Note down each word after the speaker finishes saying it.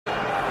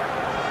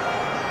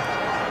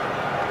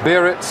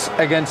Biarritz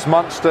against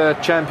Munster,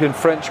 champion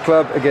French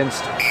club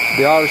against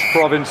the Irish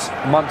province,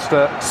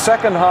 Munster.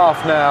 Second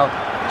half now,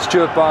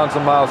 Stuart Barnes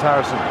and Miles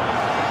Harrison.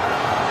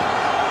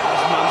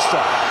 As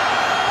Munster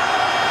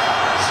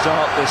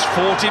start this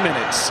 40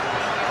 minutes.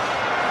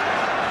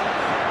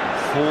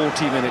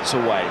 40 minutes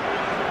away.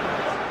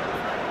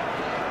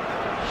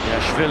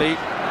 Yashvili.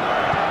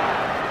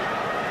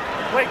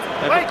 Wait.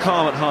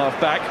 Calm at half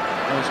back.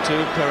 Those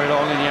two,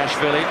 Perilong and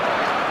Yashvili.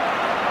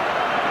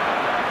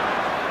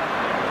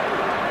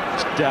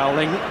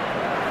 Dowling.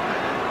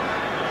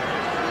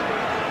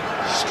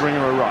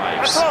 Stringer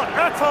arrives.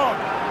 That's on.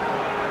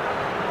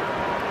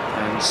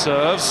 And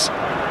serves.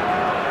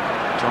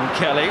 John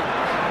Kelly.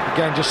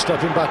 Again, just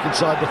stepping back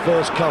inside the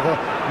first cover.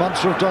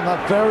 Munster have done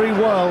that very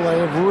well. They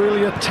have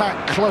really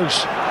attacked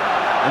close.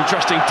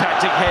 Interesting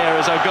tactic here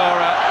as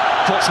O'Gara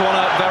puts one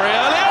up very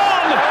early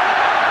on.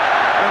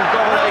 And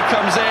Goblet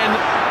comes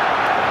in.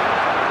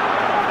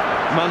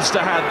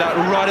 Munster had that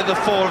right at the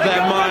fore of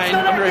their mind.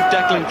 I wonder if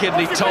Declan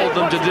Kidney told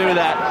them to do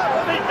that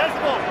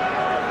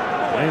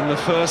in the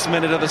first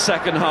minute of the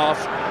second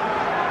half.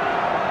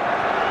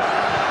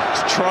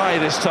 Let's try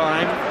this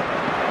time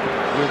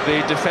with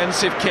the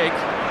defensive kick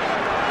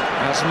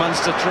as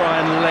Munster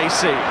try and lay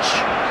siege.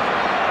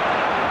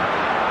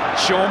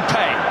 Sean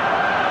Payne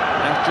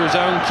after his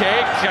own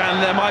kick,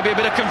 and there might be a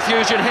bit of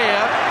confusion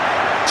here.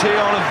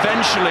 Tion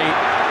eventually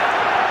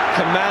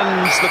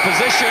commands the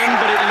position,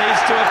 but it leads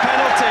to a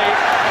penalty.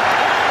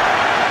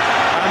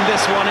 And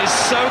this one is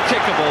so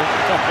kickable.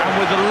 And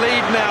with the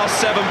lead now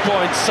 7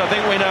 points, I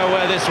think we know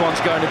where this one's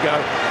going to go.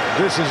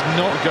 This is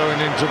not going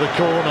into the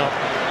corner.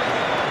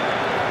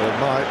 It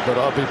might, but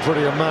I'll be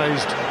pretty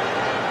amazed.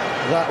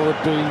 That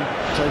would be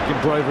taking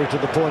bravery to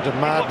the point of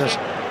madness.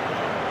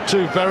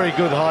 Two very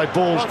good high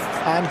balls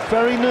and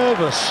very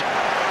nervous.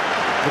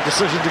 The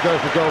decision to go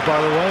for goal, by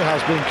the way,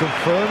 has been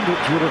confirmed,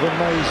 which would have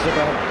amazed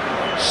about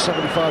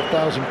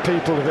 75,000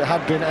 people if it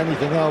had been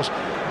anything else.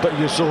 But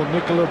you saw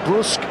Nicola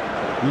Brusque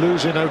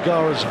losing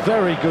O'Gara's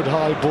very good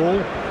high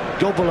ball.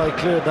 Goblet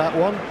cleared that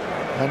one,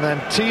 and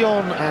then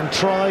Tion and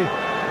Try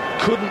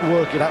couldn't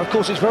work it out. Of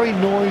course, it's very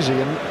noisy,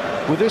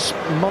 and with this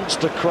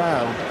Munster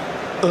crowd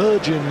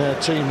urging their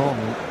team on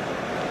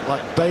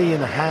like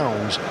baying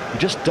hounds, you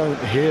just don't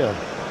hear.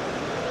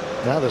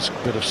 Now there's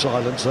a bit of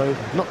silence though,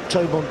 not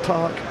Tobon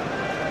Park,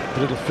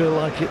 but it'll feel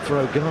like it for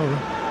O'Gara.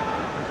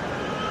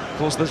 Of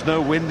course, there's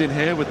no wind in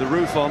here with the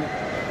roof on,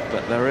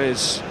 but there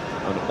is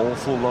an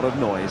awful lot of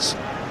noise.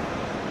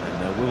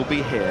 And there will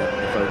be here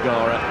if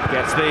O'Gara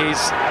gets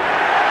these.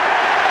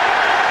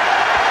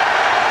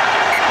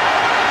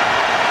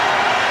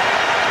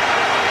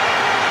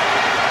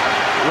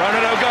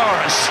 Ronan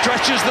O'Gara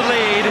stretches the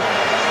lead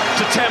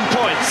to 10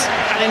 points.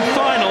 And in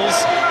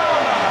finals,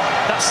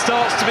 that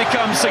starts to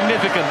become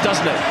significant,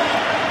 doesn't it?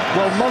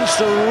 Well,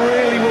 Munster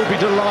really will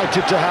be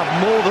delighted to have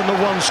more than the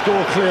one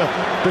score clear,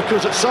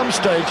 because at some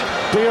stage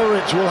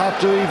Biarritz will have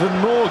to even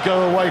more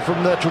go away from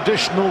their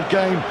traditional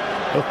game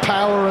of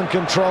power and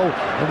control.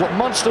 And what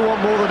Munster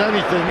want more than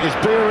anything is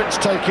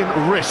Biarritz taking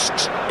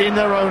risks in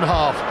their own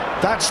half.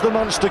 That's the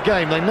Munster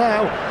game. They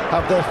now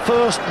have their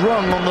first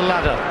rung on the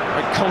ladder.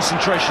 Great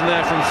concentration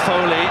there from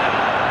Foley.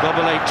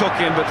 Goblet took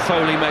him, but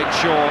Foley made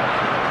sure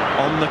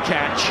on the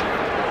catch.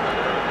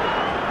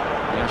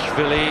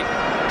 Yashvili,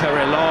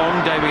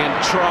 Perilong, Damien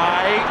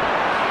Try,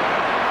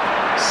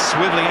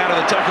 swiveling out of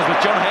the tackles,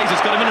 but John Hayes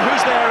has got him in.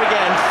 Who's there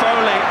again?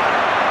 Foley.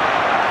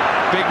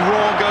 Big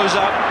roar goes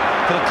up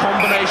for the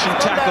combination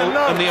tackle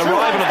and the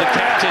arrival of the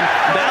captain.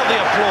 Now the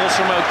applause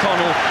from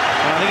O'Connell.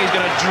 And I think he's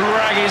going to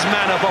drag his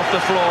man up off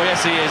the floor.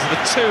 Yes, he is. The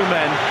two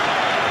men.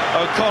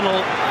 O'Connell,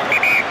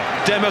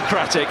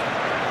 democratic,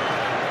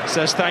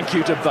 says thank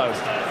you to both.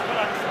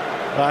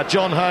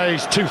 John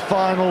Hayes, 2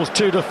 finals,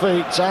 2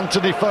 defeats.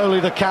 Anthony Foley,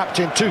 the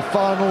captain, 2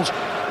 finals,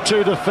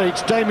 2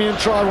 defeats. Damien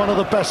Try, one of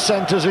the best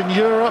centres in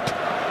Europe.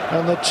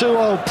 And the 2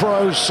 old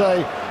pros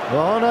say,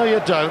 oh no you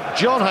don't.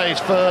 John Hayes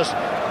first,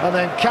 and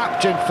then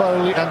Captain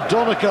Foley and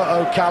Donica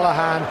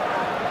O'Callaghan,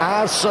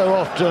 as so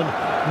often,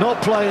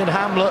 not playing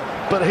Hamlet,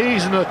 but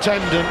he's an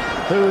attendant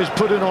who is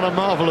putting on a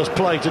marvellous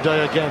play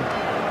today again.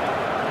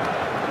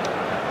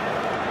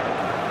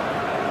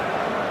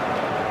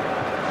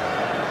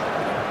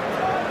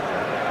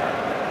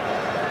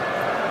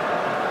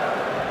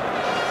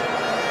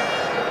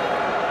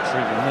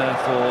 Treatment there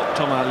for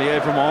Thomas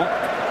Lièvremont.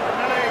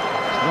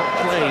 He's not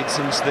played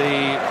since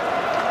the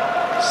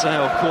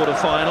Sale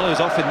quarter-final. He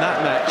was off in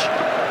that match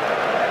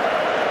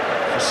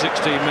for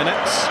 16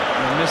 minutes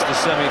and missed the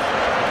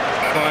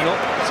semi-final.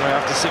 Sorry,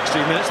 after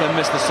 16 minutes, then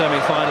missed the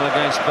semi-final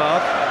against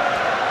Bath.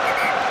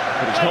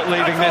 But he's not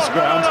leaving this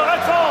ground.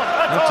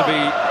 Not to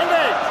be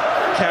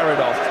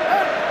carried off.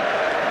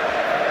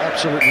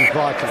 Absolutely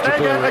vital to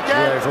Biarritz,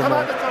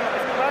 Lièvremont.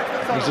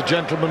 He's a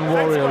gentleman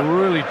warrior,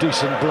 really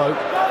decent bloke,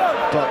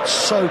 but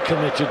so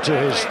committed to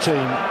his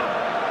team.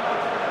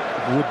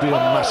 It would be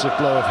a massive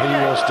blow if he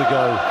was to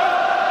go.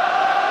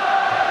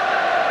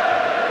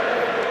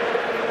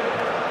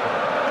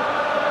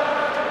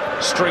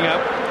 Stringer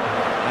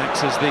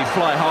acts as the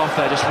fly half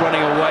there, just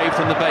running away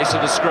from the base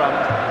of the scrum.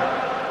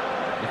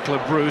 Nicola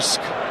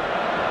Brusque.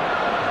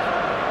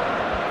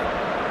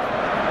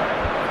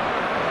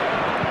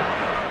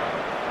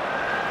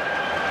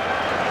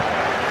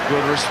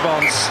 Good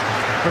response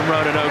from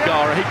Ronan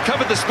O'Gara. He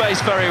covered the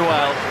space very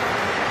well.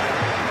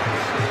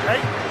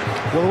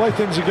 Well, the way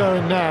things are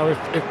going now,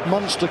 if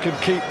Munster can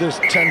keep this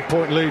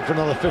 10-point lead for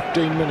another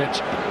 15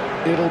 minutes,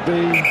 it'll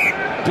be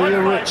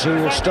Biarritz who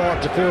will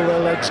start to feel their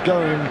legs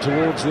going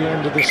towards the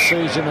end of this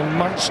season, and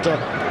Munster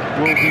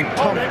will be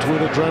pumped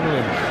with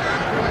adrenaline.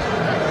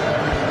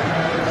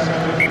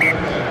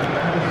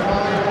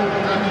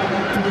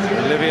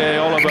 Olivier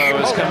Olabo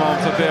has come on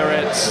for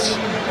Biarritz.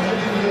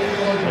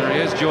 There he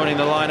is, joining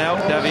the line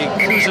out. David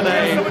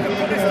Cousinet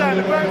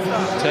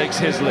takes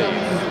his leave.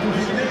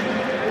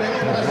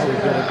 Now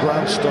we've got a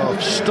ground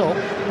staff stop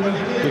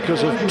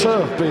because of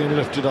turf being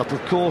lifted up.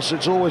 Of course,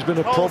 it's always been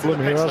a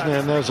problem here, hasn't it?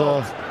 And there's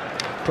a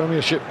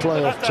Premiership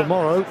playoff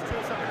tomorrow.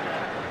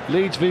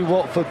 Leeds v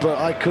Watford, but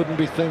I couldn't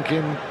be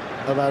thinking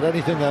about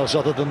anything else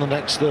other than the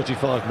next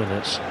 35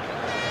 minutes.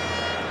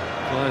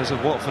 Players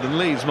of Watford and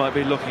Leeds might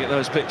be looking at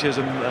those pictures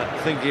and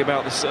thinking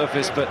about the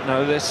surface, but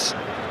no, this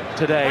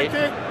today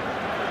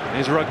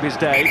is rugby's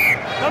day.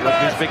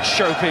 Rugby's big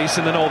showpiece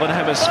in the Northern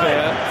Hemisphere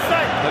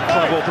at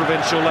club or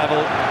provincial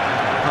level.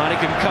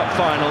 Heineken Cup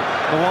final,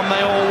 the one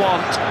they all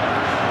want.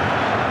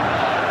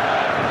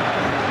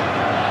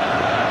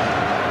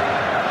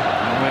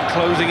 And we're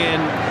closing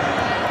in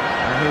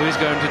on who is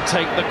going to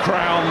take the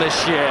crown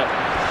this year.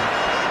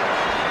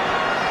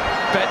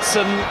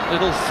 Betson,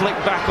 little flick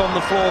back on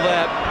the floor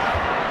there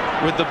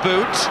with the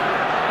boot.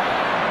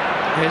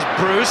 Here's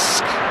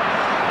Brusque.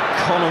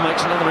 Connell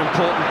makes another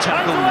important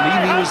tackle.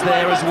 Mimi was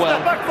there as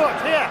well. Back foot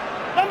here.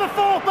 Number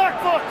 4, back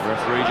foot.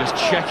 Referee just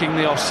checking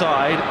the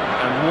offside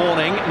and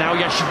warning. Now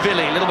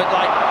Yashvili, a little bit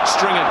like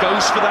Stringer,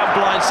 goes for that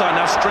blind side.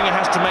 Now Stringer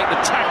has to make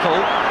the tackle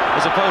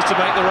as opposed to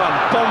make the run.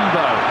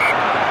 Bombo.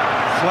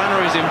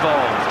 Flannery's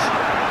involved.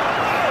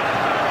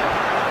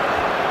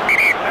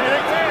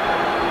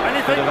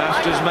 Anything? Bit of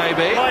Asters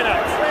maybe. Line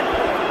out.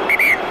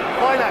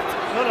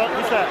 No,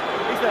 he's there.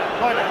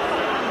 Line out.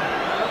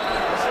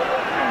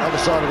 Other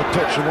side of the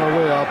pitch from where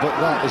we are, but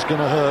that is going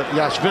to hurt.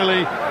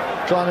 Yashvili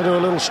trying to do a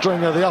little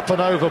Stringer, the up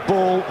and over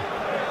ball.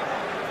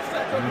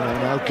 And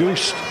now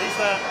Goose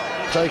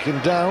taken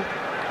down.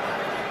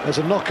 There's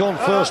a knock on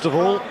first of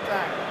all,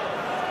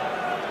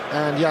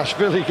 and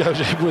Yashvili goes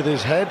in with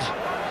his head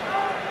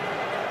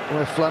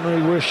where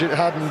Flannery wish it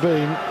hadn't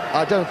been.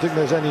 I don't think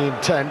there's any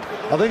intent.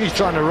 I think he's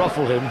trying to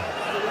ruffle him.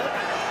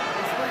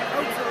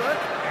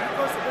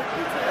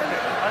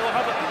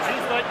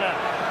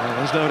 Well,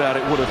 there's no doubt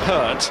it would have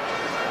hurt.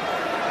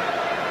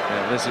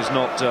 Yeah, this is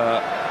not...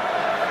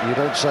 You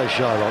don't say,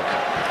 Shylock.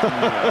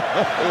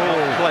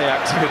 Not play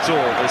acting at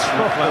all, this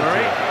from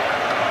Flannery.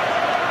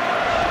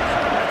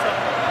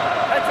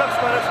 Heads up,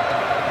 Spurs.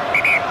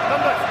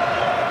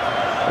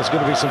 There's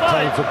going to be some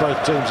pain for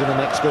both teams in the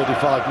next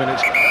 35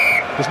 minutes.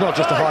 It's not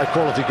just a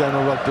high-quality game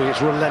of rugby,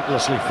 it's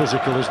relentlessly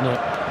physical, isn't it?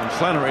 And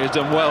Flannery has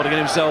done well to get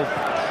himself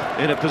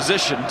in a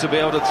position to be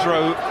able to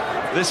throw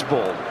this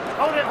ball.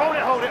 Hold it.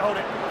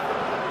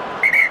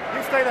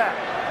 You stay there.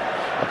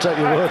 I'll take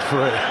your word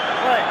for it.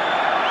 Right.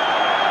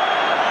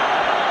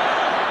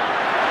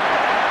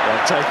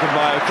 Well taken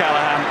by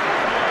O'Callaghan.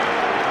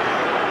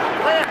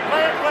 Play it.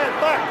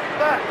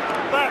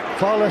 Back.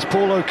 Far less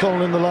Paul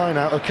O'Connell in the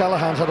line-out.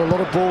 O'Callaghan's had a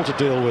lot of ball to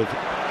deal with.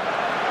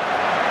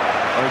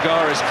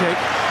 O'Gara's kick.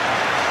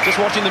 Just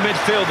watching the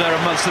midfield there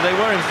at Munster, they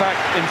were in fact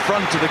in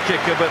front of the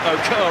kicker, but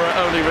O'Gara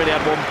only really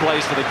had one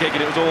place for the kick,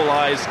 and it was all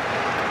eyes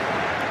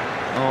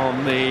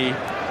on the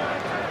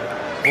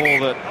ball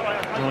that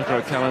Jonathan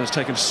O'Callaghan has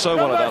taken so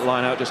well at that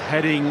line-out, just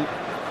heading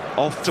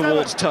off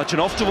towards touch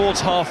and off towards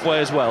halfway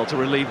as well to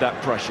relieve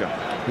that pressure.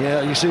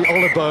 Yeah, you see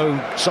Olabo,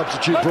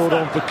 substitute brought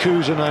on for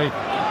Cousinet,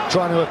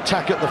 trying to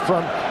attack at the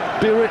front.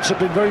 Biarritz have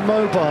been very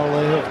mobile.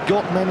 They have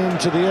got men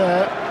into the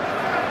air.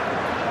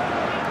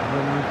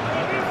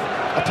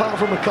 Apart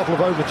from a couple of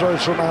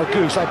overthrows from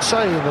Goose, I'd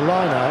say in the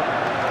line-out,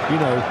 you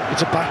know,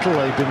 it's a battle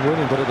they've been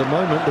winning, but at the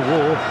moment the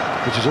war,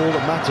 which is all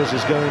that matters,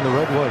 is going the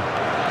red way.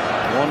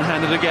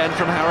 One-handed again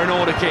from Harry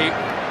Nordicky.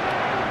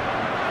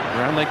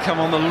 Around they come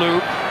on the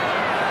loop,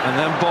 and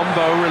then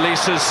Bombo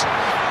releases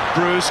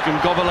Brusque, and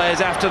Gobelet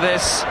is after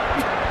this.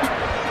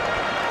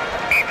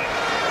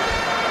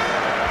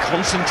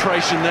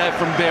 Concentration there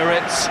from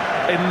Biarritz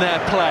in their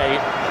play.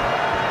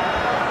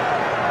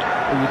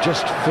 You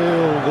just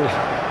feel the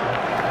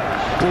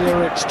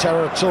Biarritz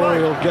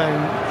territorial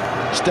game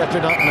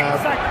stepping up now.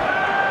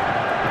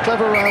 A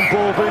clever round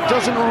ball, but it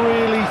doesn't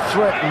really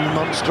threaten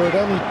Munster at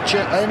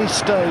any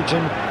stage.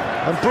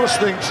 And Bruce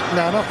thinks,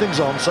 now nothing's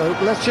on, so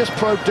let's just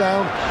probe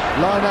down,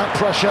 line out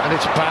pressure, and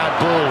it's a bad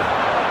ball.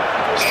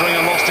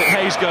 Stringer lost it,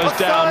 Hayes goes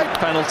Offside. down,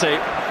 penalty,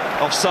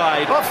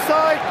 offside.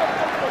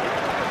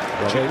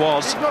 Which it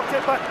was. He's knocked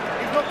it back,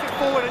 he's knocked it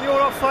forward, and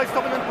you're offside,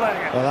 stopping them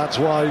playing it. Well, that's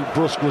why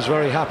Brusque was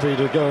very happy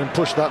to go and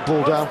push that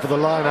ball down for the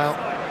line-out.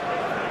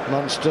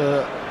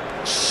 Munster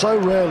so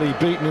rarely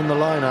beaten in the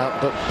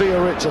line-out, but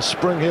Biarritz are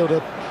spring-heeled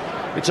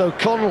It's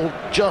O'Connell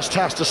just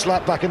has to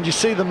slap back, and you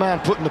see the man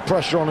putting the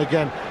pressure on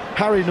again.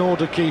 Harry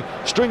Nordicky,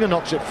 Stringer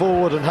knocks it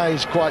forward, and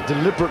Hayes quite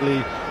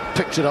deliberately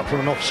picks it up from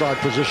an offside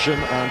position,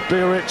 and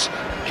Biarritz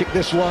kicked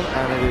this one,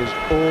 and it is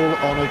all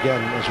on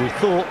again, as we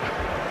thought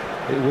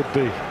it would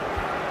be.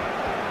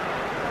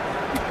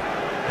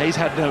 Hayes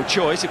had no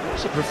choice. It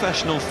was a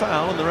professional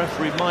foul, and the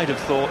referee might have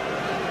thought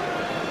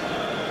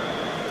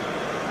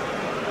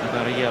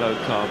about a yellow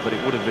card, but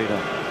it would have been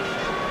a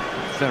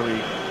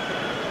very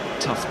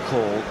tough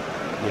call.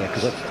 Yeah,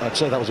 because I'd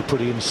say that was a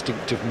pretty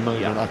instinctive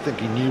moment. Yeah. I think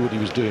he knew what he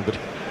was doing, but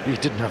he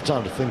didn't have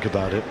time to think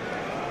about it.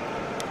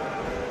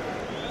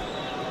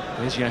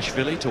 Here's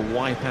Yashvili to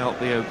wipe out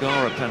the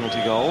O'Gara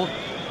penalty goal.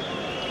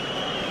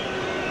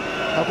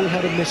 Have we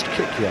had a missed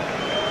kick yet?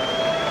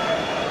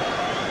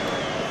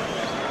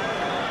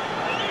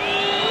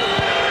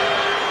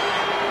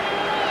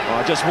 Oh,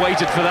 I just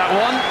waited for that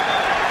one.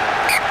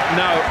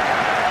 No.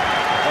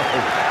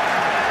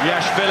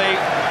 Yashvili,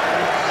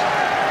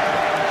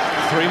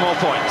 3 more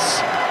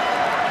points.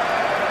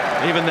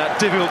 Even that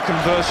difficult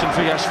conversion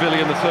for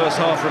Yashvili in the first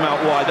half from out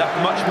wide, that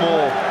much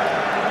more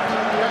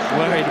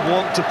where he'd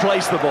want to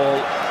place the ball,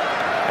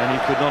 and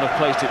he could not have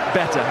placed it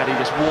better had he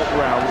just walked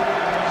round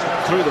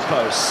through the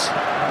posts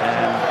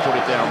and put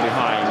it down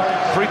behind.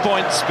 3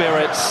 points,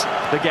 Biarritz.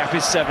 The gap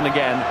is 7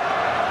 again.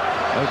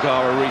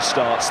 O'Gara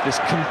restarts this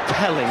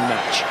compelling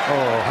match.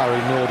 Oh, Harry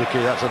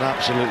Nordicky, that's an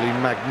absolutely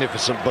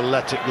magnificent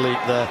balletic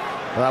leap there.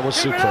 That was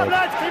superb.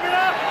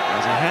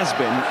 As it has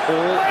been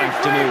all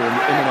afternoon,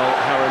 Imanol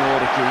Harry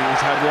Nordicky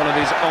has had one of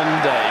his on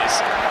days.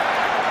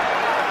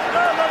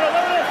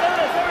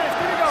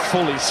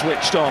 Fully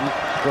switched on.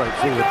 Great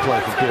forward play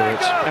for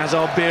Biarritz. As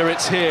are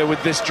Biarritz here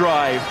with this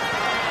drive.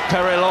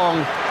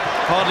 Perelong,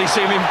 hardly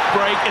seen him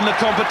break in the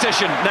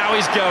competition. Now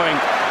he's going.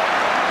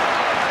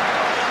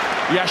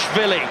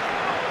 Yashvili.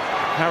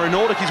 Harry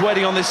Nordicky's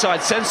waiting on this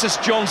side. Census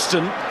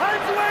Johnston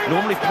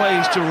normally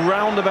plays to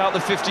round about the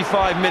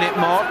 55-minute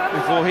mark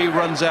before he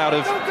runs out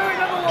of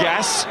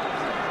gas.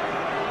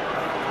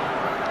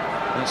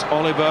 That's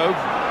Olibo,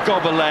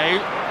 Gobelay.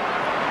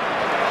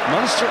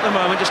 Munster at the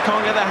moment just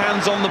can't get their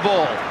hands on the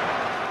ball.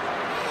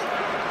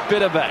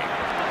 Bitterbay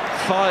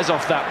fires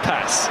off that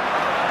pass.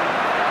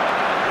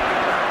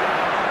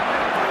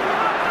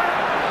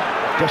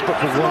 Desperate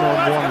for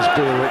one-on-ones,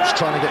 Biarritz,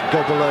 trying to get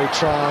Gobelay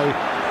try.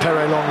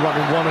 Perelong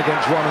running one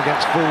against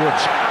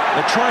forwards.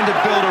 They're trying to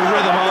build a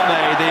rhythm, aren't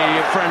they,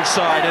 the French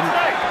side, and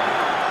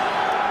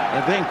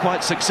they're being quite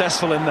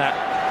successful in that.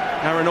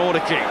 Harry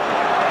Nordicky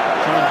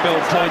trying to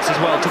build points as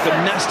well. Took a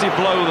nasty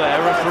blow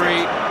there.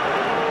 Referee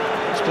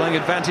is playing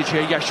advantage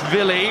here.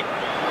 Yashvili.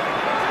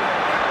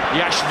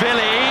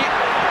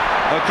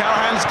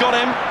 O'Callaghan's got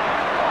him.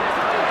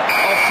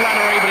 Off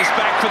Flannery, but it's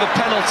back for the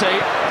penalty.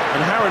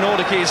 And Harry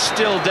Nordicky is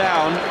still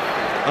down.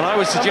 And I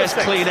would suggest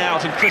clean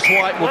out, and Chris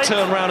White will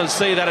turn around and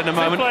see that in a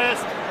moment.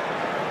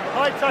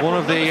 One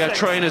of the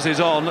trainers is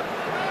on.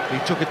 He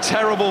took a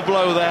terrible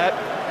blow there.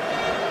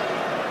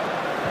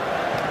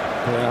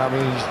 Yeah, I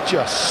mean, he's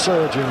just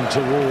surging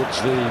towards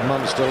the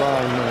Munster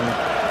line, and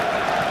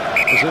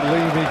was it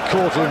Levy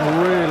caught him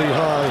really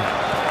high,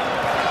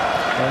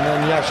 and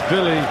then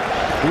Yashvili,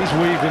 he's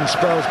weaving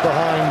spells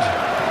behind.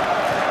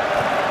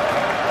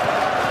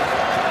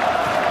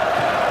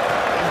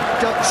 He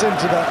ducks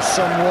into that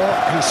somewhat.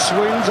 He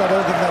swings. I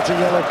don't think that's a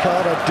yellow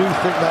card. I do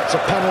think that's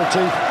a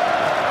penalty.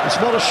 It's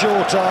not a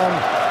short arm.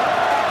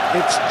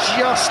 It's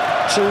just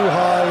too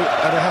high,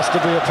 and it has to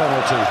be a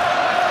penalty.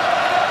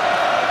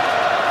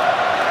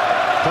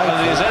 If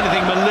there's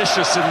anything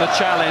malicious in the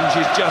challenge,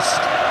 he's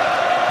just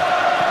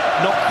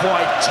not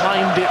quite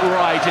timed it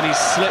right, and he's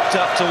slipped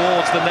up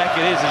towards the neck.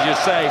 It is, as you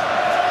say,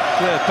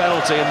 clear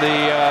penalty, and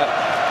the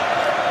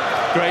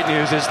great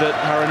news is that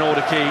Harry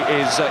Nordicky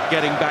is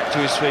getting back to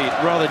his feet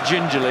rather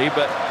gingerly,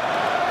 but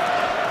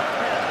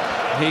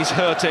he's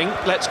hurting.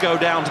 Let's go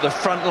down to the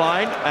front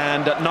line,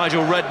 and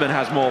Nigel Redman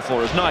has more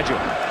for us. Nigel.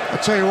 I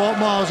tell you what,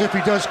 Miles, if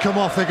he does come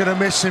off, they're going to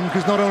miss him,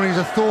 because not only is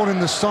a thorn in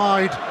the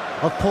side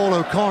of Paul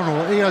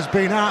O'Connell, he has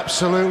been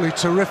absolutely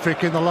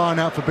terrific in the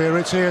line-out for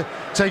Biarritz here,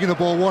 taking the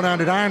ball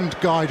one-handed and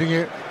guiding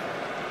it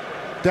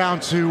down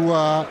to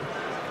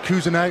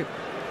Kuzane.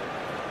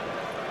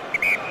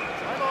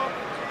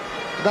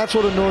 That's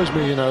what annoys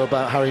me, you know,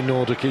 about Harry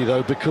Nordicky,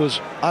 though, because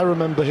I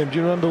remember him. Do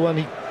you remember when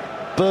he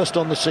burst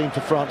on the scene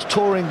for France,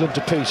 tore England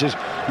to pieces?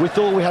 We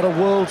thought we had a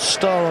world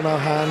star on our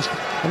hands,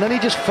 and then he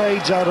just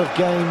fades out of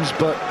games,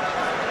 but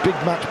big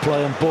match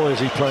play, and boy, is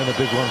he playing a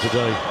big one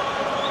today.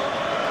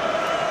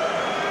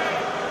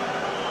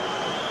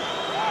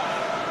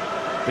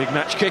 Big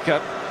match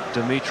kicker,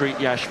 Dimitri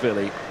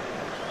Yashvili.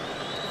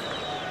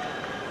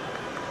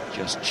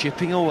 Just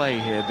chipping away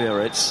here,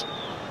 Biarritz.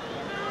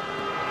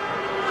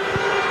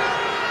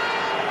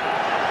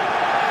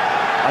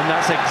 And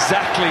that's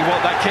exactly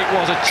what that kick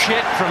was, a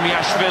chip from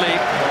Yashvili.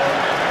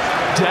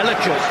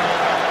 Delicate.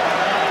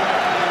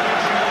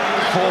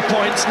 4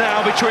 points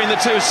now between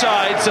the two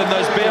sides, and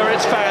those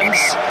Biarritz fans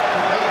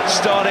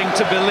starting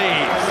to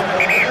believe.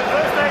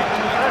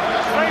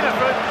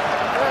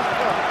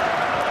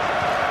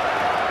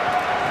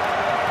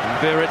 4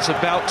 Biarritz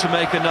about to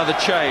make another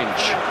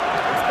change.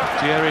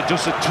 Thierry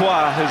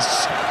Dusatois has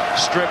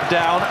stripped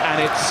down,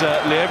 and it's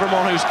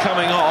Lièvremont who's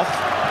coming off.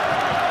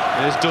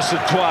 There's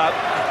Dusatois,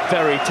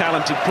 very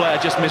talented player,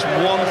 just missed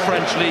one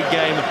French League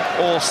game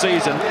all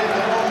season.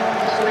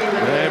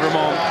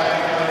 Lièvremont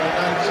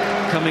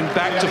coming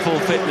back to full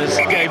fitness,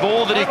 gave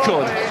all that he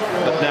could,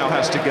 but now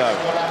has to go.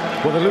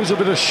 Well, they lose a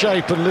bit of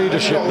shape and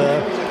leadership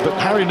there, but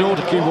Harry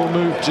Nordique will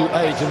move to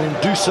 8, and in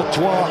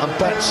Dusatois and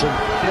Betson,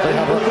 they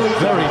have a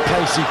very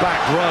pacey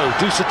back row.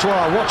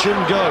 Dusatois, watch him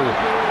go.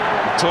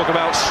 Talk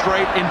about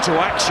straight into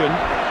action.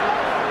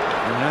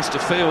 He has to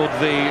field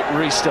the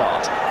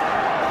restart.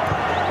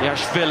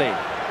 Yashvili.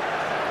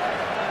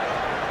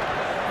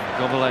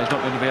 Gobelet is not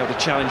going to be able to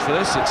challenge for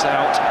this. It's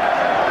out.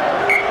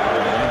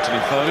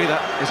 Anthony Foley,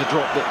 that is a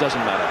drop that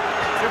doesn't matter.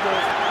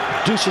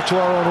 Dusatois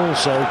on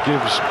also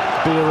gives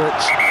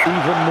Biarritz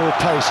even more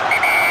pace.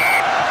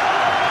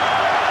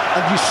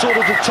 And you sort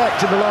of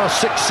detect in the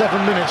last 6-7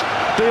 minutes,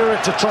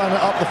 Biarritz are trying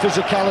to up the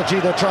physicality,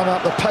 they're trying to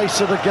up the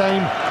pace of the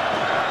game.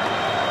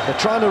 They're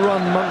trying to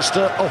run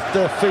Munster off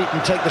their feet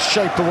and take the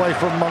shape away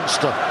from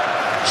Munster.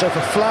 So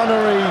for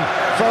Flannery,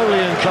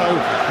 Foley and co,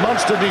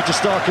 Munster need to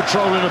start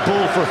controlling the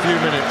ball for a few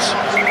minutes.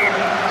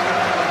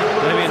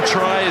 Damien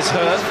Try is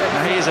hurt.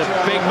 He is a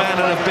big man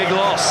and a big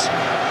loss.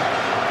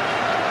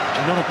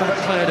 Not a bad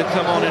player to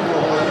come on in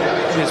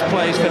his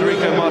place.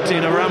 Federico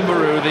Martin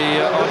Aramburu, the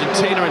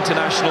Argentina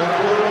international.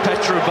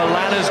 Petru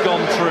Balan has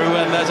gone through,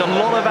 and there's a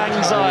lot of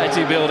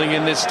anxiety building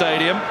in this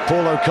stadium.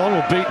 Paul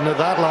O'Connell beaten at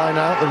that line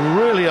out, and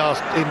really are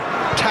in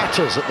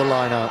tatters at the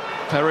line out.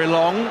 Very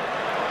long.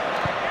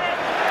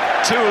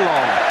 Too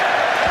long.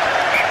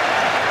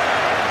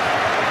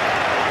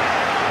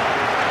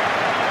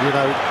 You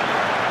know,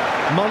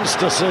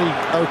 Munster see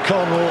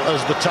O'Connell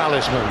as the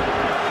talisman,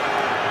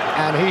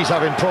 and he's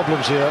having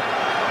problems here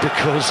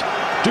because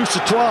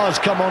Dusatois has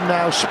come on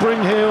now,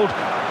 spring-heeled.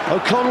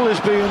 O'Connell is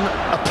being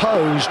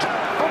opposed,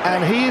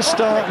 and he is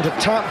starting to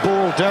tap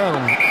ball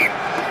down.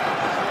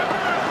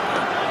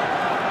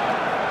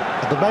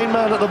 The main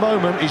man at the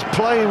moment, he's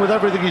playing with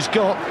everything he's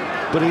got,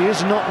 but he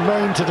is not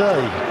main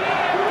today.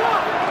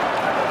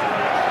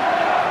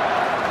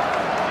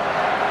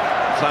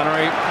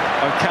 Flannery,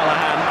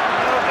 O'Callaghan.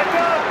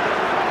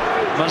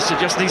 Munster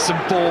just needs some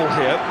ball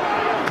here.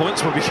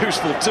 Points will be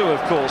useful too,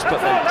 of course, but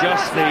they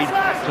just need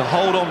to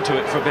hold on to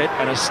it for a bit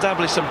and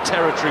establish some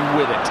territory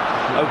with it.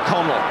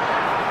 O'Connell,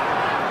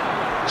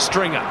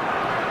 Stringer,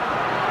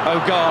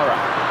 O'Gara.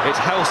 It's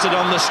Halstead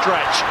on the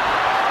stretch,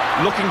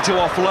 looking to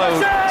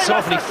offload. So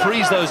often he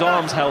frees those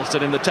arms,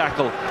 Halstead, in the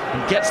tackle,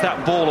 and gets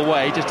that ball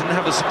away. Just didn't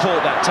have the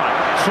support that time.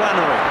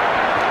 Flannery.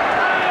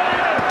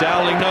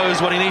 Dowling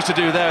knows what he needs to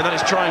do there, and that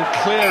is try and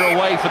clear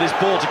away for this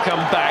ball to come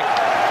back.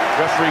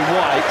 Referee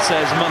White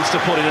says Munster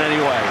put it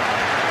anyway.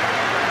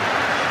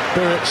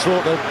 Biarritz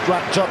thought they'd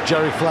wrapped up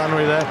Jerry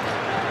Flannery there.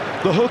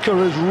 The hooker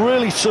is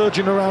really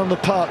surging around the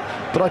park,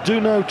 but I do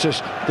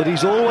notice that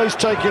he's always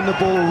taking the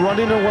ball,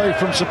 running away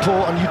from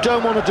support, and you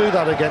don't want to do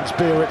that against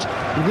Biarritz.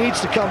 He needs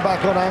to come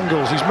back on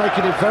angles. He's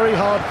making it very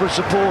hard for his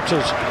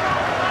supporters.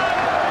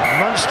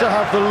 Munster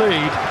have the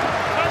lead,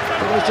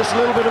 but there's just a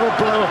little bit of a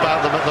blow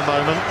about them at the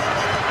moment.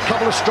 A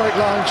couple of straight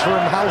lines from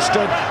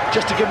Halstead,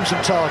 just to give him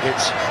some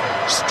targets.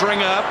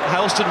 Stringer,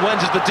 Halstead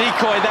went as the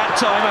decoy that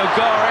time.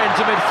 O'Gara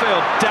into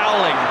midfield.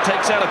 Dowling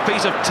takes out a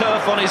piece of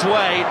turf on his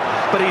way,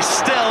 but he's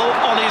still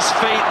on his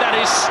feet. That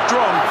is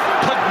strong,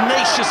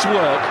 pugnacious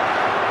work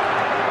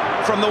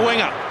from the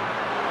winger.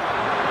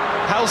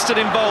 Halstead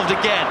involved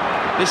again,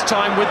 this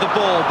time with the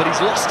ball, but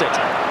he's lost it.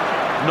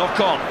 Knock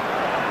on.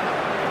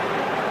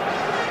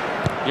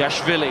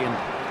 Yashvili, and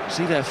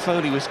see there,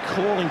 Foley was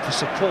calling for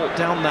support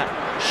down that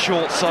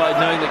short side,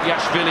 knowing that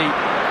Yashvili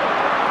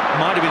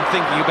might have been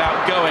thinking about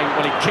going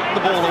when he kicked the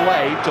ball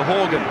away to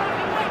Horgan.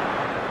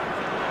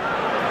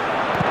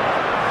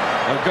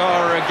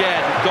 O'Gara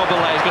again.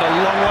 Gobelet's got a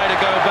long way to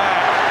go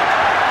back.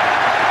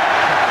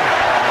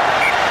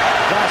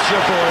 That's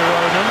your boy,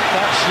 Ronan.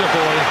 That's your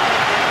boy.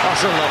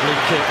 That's a lovely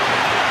kick.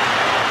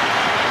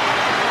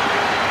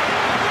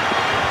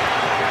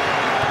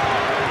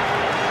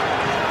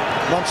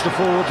 Munster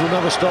forwards will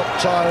never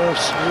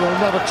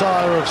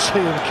tire of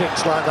seeing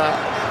kicks like that.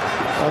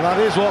 And that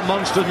is what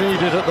Munster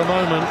needed at the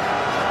moment.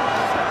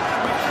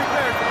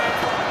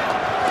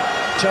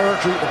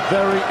 Territory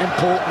very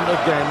important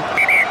again.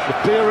 The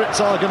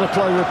Biarritz are going to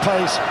play with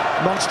pace.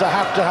 Munster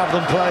have to have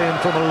them playing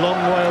from a long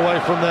way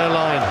away from their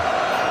line.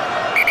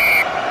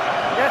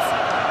 Yes,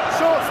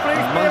 shorts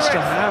please. Munster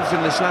have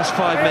in this last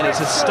 5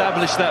 minutes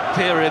established that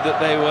period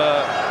that they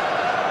were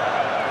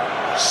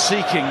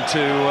seeking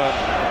to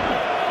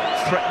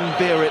threaten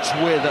Biarritz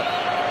with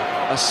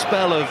a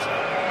spell of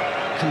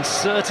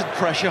concerted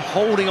pressure,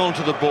 holding on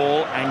to the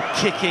ball and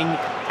kicking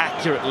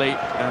accurately,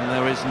 and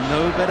there is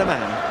no better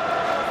man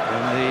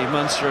than the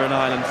Munster and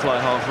Ireland fly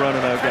half,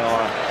 Ronan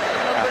O'Gara,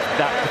 at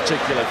that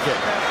particular kick.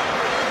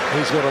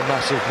 He's got a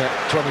massive net,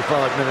 25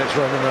 minutes,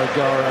 Ronan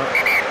O'Gara.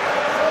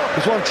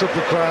 He's won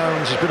Triple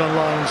Crowns, he's been on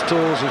Lions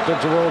tours, he's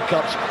been to World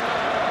Cups.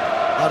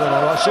 I don't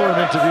know, I saw him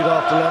interviewed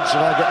after lunch,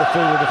 and I get the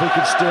feeling if he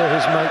can steer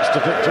his mates to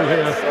victory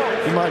here,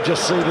 he might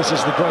just see this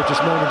as the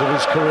greatest moment of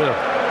his career.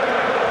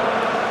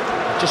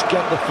 I just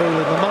get the feeling.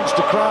 The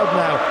Munster crowd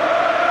now,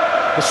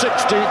 the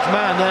 16th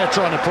man, they're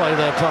trying to play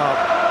their part.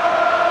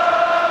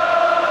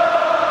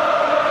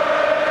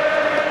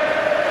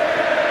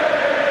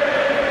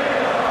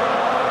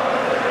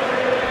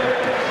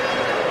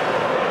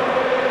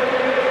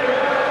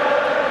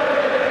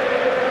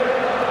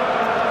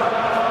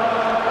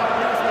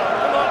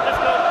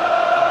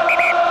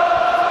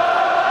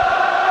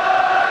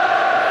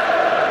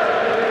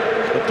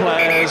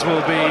 Players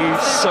will be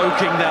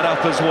soaking that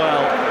up as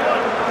well.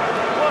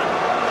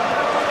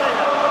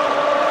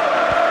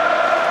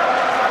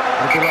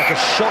 It'll be like a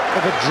shot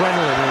of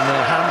adrenaline in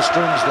their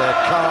hamstrings, their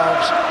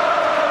calves,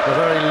 their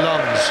very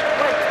lungs.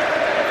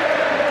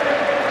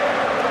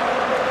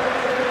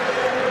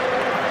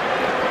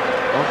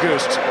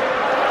 Auguste.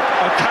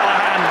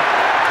 O'Callaghan.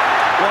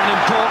 One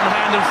important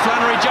hand, and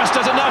Flannery just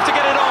does enough to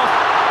get it off.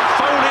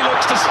 Foley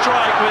looks to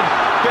strike with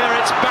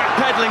Biarritz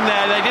backpedaling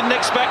there. They didn't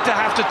expect to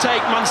have to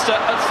take Munster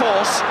at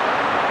force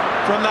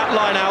from that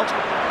line out,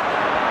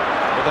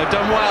 but they've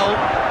done well.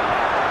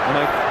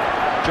 And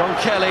John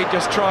Kelly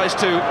just tries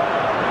to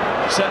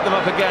set them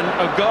up again.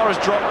 O'Gara's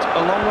dropped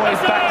a long way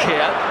back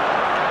here.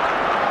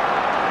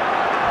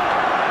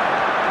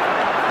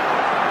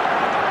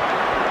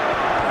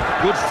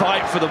 Good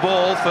fight for the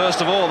ball,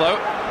 first of all, though.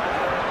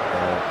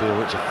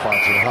 Biarritz are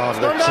fighting hard.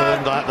 They've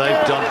turned that.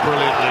 They've done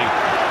brilliantly.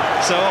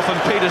 So often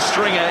Peter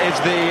Stringer is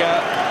the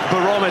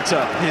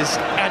barometer. His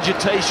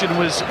agitation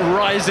was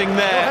rising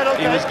there.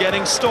 He was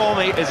getting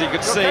stormy, as you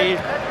could see.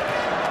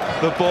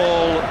 The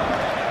ball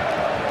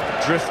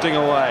drifting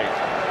away.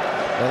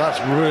 Well, that's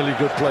really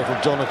good play from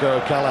Donegal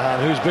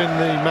O'Callaghan, who's been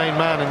the main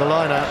man in the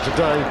line-out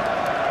today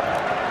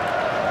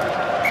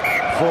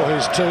for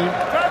his team.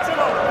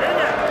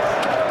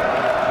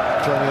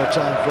 Plenty of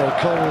time for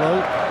O'Connell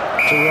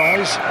to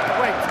rise.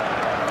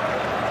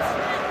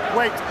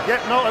 Wait, yeah,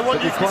 no, I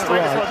want you to be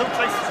straight as well. Don't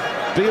chase.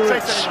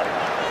 Biarritz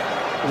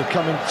were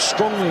coming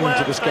strongly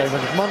into this game, and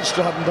if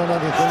Munster hadn't done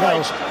anything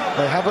else,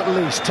 they have at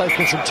least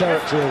taken some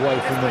territory away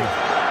from them.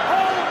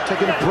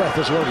 Taking a breath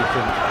as well, you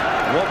think.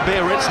 What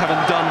Biarritz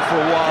haven't done for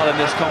a while in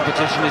this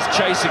competition is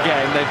chase a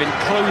game. They've been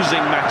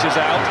closing matches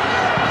out.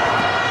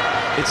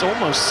 It's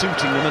almost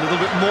suiting them a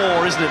little bit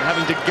more, isn't it,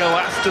 having to go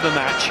after the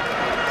match?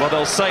 Well,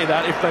 they'll say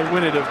that if they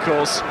win it, of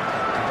course.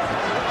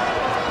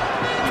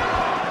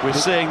 We're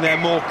seeing their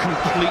more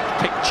complete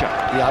picture.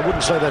 Yeah, I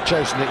wouldn't say they're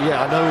chasing it yet.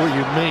 I know what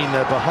you mean.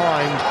 They're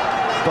behind,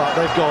 but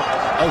they've got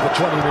over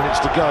 20 minutes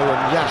to go, and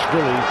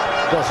Yashvili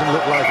doesn't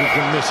look like he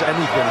can miss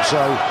anything,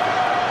 so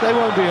they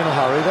won't be in a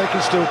hurry. They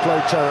can still play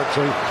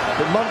territory.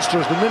 But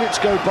Munster, as the minutes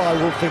go by,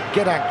 will think,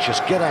 get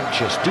anxious,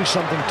 do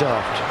something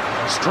daft.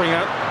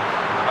 Stringer,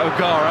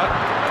 O'Gara.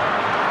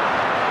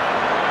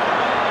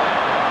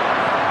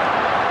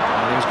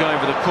 And he was going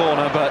for the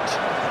corner, but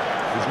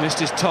he's missed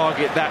his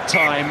target that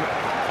time.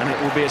 And it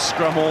will be a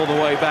scrum all the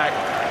way back.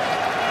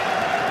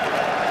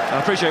 I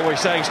appreciate what you're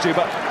saying, Stu,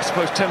 but I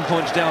suppose 10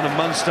 points down to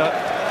Munster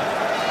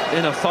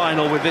in a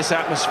final with this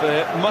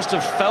atmosphere must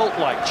have felt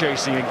like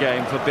chasing a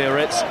game for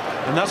Biarritz,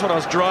 and that's what I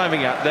was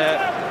driving at, their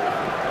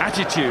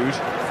attitude,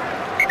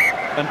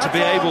 and to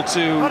be able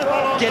to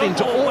get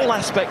into all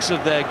aspects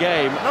of their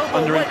game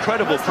under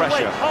incredible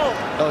pressure.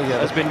 Oh yeah,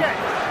 has been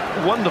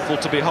wonderful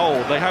to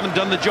behold. They haven't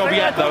done the job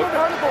yet, though.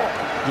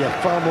 Yeah,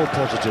 far more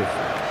positive.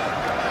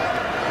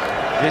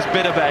 Here's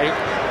Bidabay,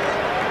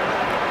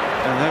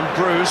 and then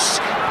Bruce,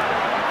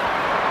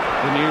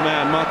 the new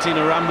man,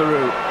 Martina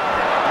Rambaru.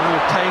 Oh,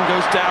 Payne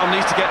goes down,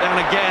 needs to get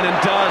down again, and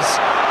does.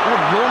 Oh,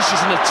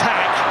 launches an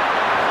attack,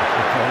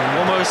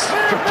 almost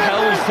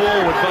propelled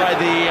forward by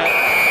the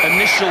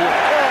initial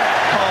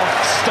half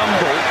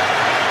stumble,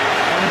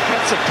 and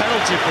gets a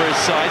penalty for his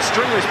side.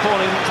 Stringer is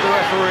pointing to the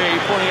referee,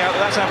 pointing out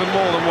that that's happened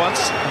more than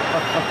once.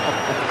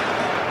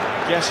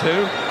 Guess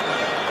who?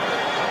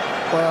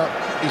 Well,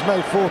 he's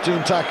made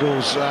 14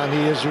 tackles and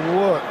he has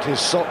worked his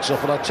socks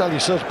off, and I tell you,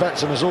 Serge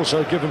Betson has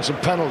also given some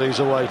penalties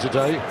away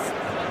today.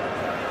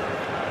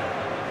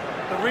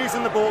 The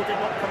reason the ball did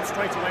not come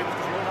straight away was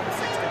because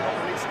number 6 did not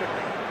release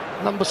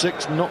quickly. Number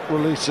 6 not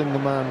releasing the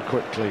man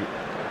quickly.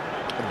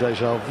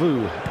 Deja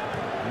vu,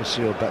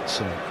 Monsieur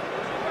Betson.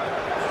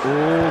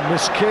 Oh,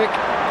 miss kick.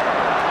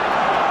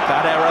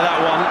 Bad error, that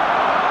one.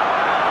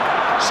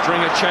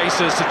 Stringer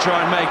chases to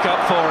try and make up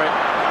for it.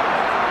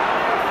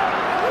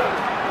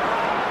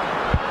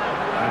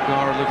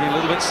 O'Gara looking a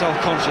little bit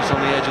self-conscious on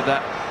the edge of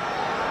that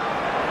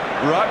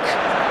ruck.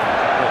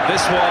 But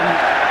this one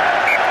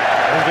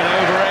has been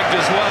over-egged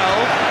as well.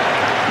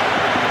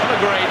 What a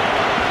great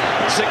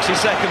 60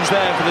 seconds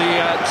there for the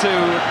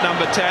two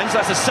number 10s.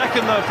 That's a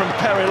second, though, from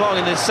Perry Long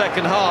in this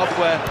second half,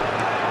 where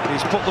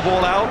he's put the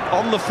ball out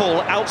on the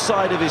full,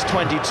 outside of his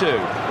 22.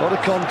 What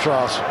a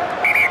contrast.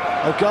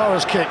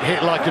 O'Gara's kick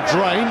hit like a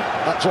drain,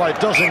 that's why it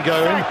doesn't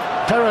go in.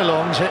 Perry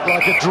Long's hit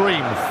like a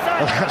dream,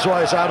 and that's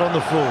why it's out on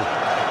the full.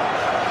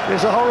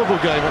 It's a horrible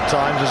game at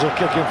times as a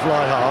kick and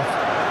fly half.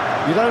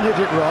 You don't hit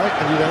it right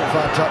and you don't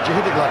find touch. You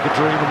hit it like a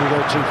dream and you go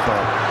too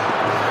far.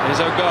 Here's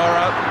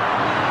O'Gara.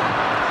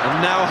 And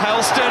now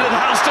Halstead, and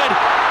Halstead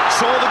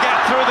saw the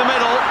gap through the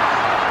middle.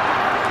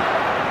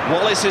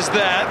 Wallace is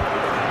there.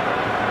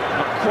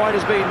 Not quite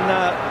as been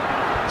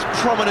as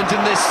prominent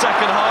in this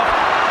second half.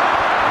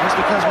 That's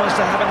because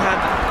Munster haven't had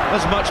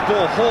as much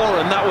ball.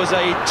 Horan, that was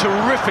a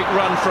terrific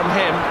run from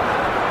him.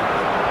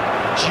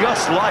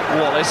 Just like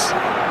Wallace.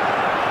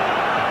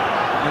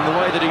 In the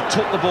way that he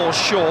took the ball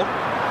short.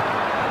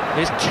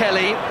 Here's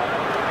Kelly.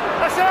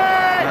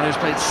 And who's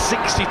played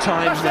 60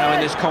 times now in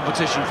this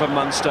competition for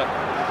Munster.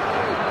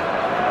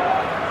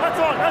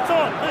 That's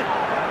on.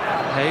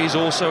 Hayes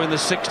also in the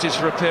 60s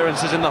for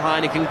appearances in the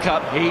Heineken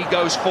Cup. He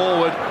goes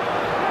forward.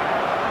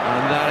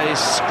 And that is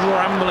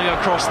scrambling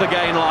across the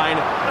gain line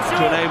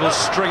to enable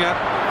Stringer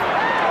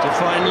to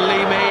find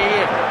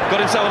Leamy. Got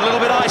himself a little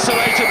bit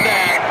isolated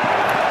there.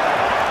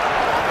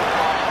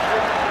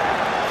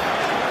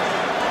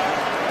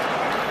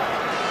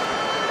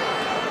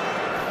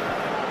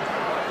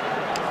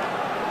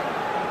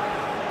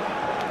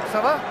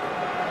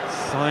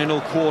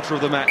 Final quarter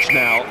of the match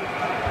now.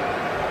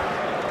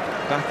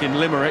 Back in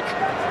Limerick.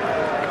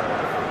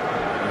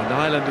 And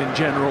Ireland in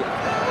general.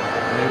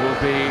 They will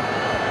be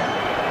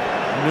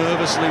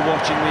nervously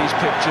watching these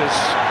pictures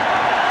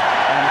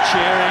and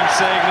cheering,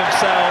 seeing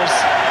themselves.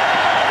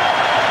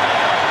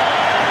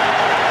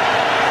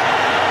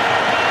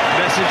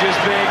 Messages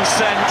being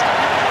sent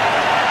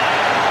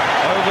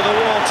over the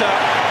water.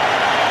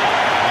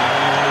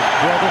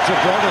 Brother to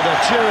brother,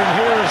 they're cheering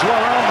here as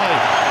well, aren't they?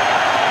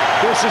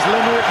 This is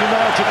Limerick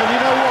United, and you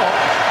know what?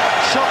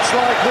 Shots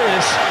like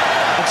this,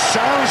 and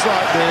sounds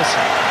like this,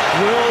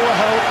 will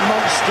help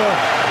Munster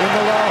in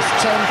the last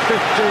 10-15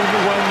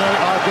 when they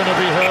are going to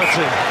be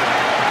hurting.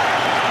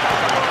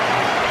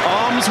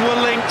 Arms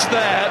were linked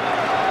there.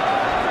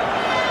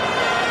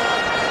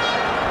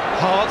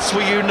 Hearts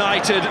were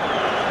united.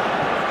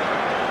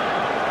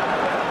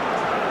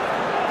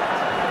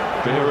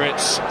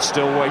 Biarritz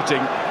still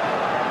waiting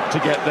to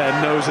get their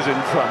noses in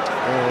front.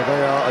 Oh, they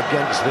are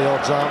against the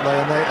odds, aren't they?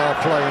 And they are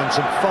playing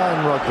some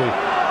fine rugby.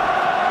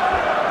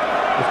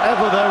 If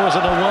ever there was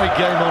an away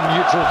game on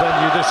neutral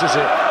venue, this is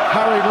it.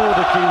 Harry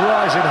Mordecai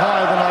rising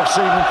higher than I've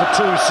seen him for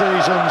 2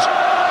 seasons.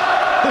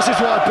 This is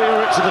why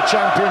Biarritz are the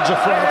champions of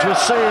France. We're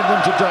seeing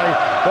them today.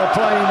 They're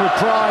playing with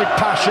pride,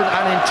 passion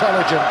and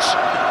intelligence.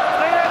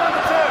 Stay there, number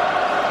 2.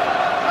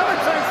 Number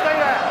 2, stay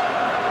there.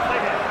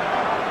 Stay there.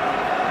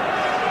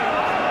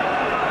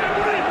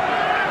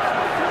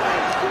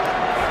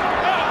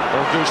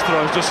 Auguste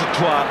throws just a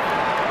twat.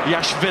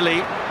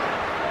 Yashvili.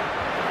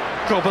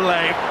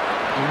 Gobelet.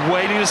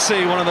 Waiting to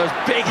see one of those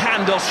big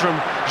handoffs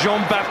from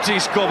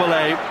Jean-Baptiste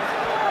Gobelet.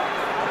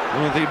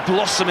 One of the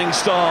blossoming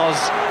stars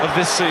of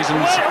this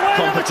season's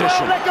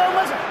competition. Let go.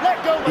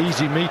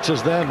 Easy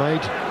meters there,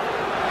 mate.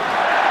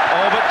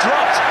 Oh, but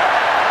dropped.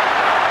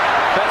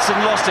 Betson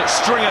lost it.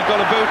 Stringer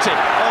got a boot in.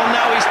 Oh,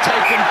 now he's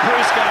taken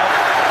Bruce out.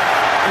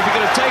 If he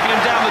could have taken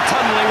him down the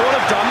tunnel, he would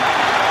have done.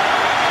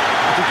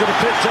 If he could have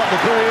picked up the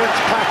Biarritz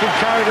pack and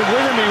carried it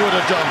with him, he would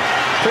have done.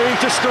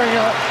 Feed to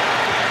Stringer.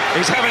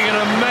 He's having an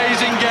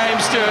amazing game,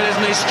 Stuart,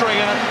 isn't he,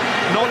 Stringer?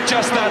 Not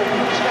just that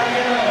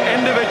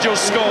individual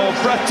score,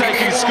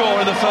 breathtaking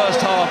score in the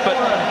first half, but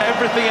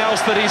everything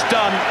else that he's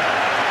done.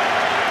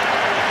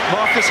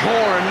 Marcus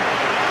Horan,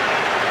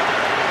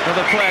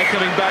 another player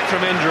coming back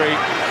from injury,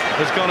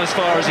 has gone as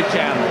far as he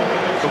can.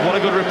 But what a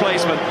good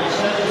replacement.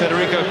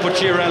 Federico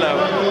Pucciarello,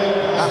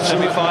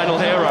 semi-final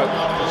hero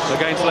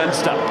against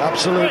Leinster.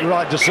 Absolute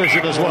right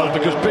decision as well,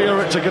 because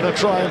Biarritz are going to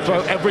try and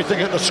throw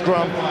everything at the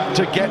scrum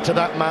to get to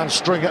that man,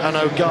 Stringer and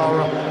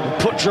O'Gara.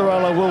 And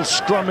Pucciarello will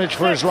scrummage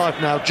for his life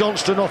now.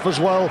 Johnston off as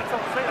well.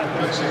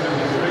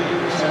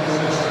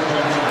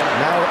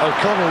 Now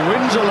O'Connell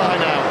wins a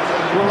line out.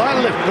 Will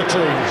that lift the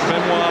team?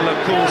 Memoir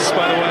Lecoulse,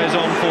 by the way, is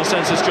on for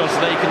Census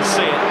Johnston. They can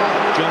see it.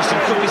 Johnston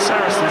could be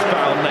Saracens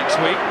bound next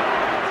week.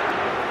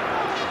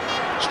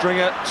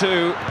 Stringer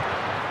to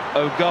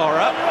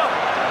O'Gara.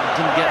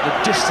 Didn't get the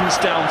distance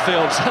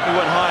downfield, certainly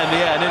went high in the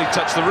air, nearly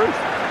touched the roof.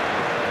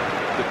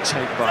 Good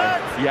take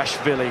by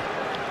Yashvili.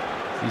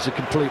 He's a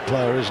complete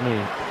player, isn't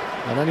he?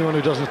 And anyone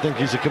who doesn't think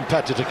he's a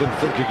competitor can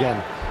think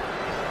again.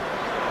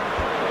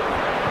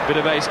 Bit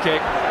of ace kick.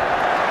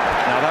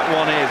 Now that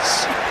one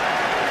is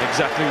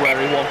exactly where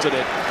he wanted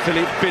it.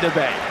 Philippe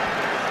Bidabé.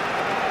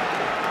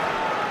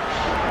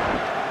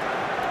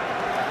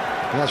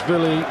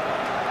 Yashvili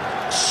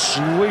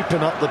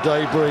sweeping up the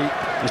debris.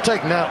 He's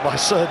taken out by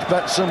Serge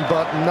Betson,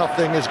 but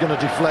nothing is going to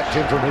deflect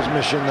him from his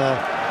mission there.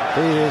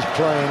 He is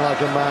playing like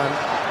a man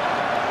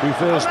who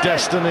feels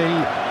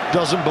destiny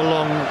doesn't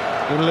belong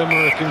in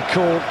Limerick and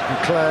Cork and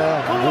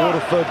Clare and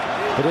Waterford,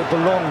 but it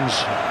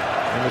belongs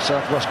on the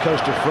southwest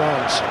coast of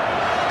France.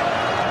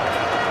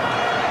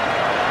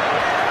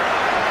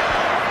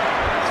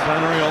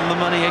 Flannery on the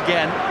money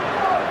again.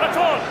 That's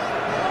on.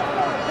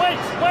 Wait.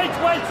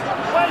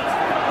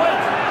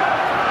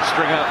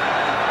 Stringer.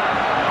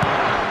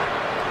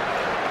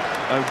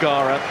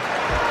 O'Gara.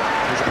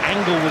 His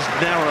angle was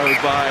narrowed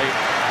by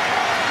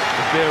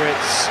the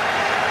Biarritz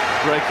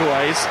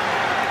breakaways.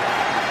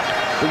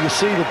 But you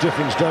see the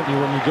difference, don't you,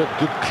 when you get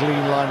good,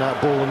 clean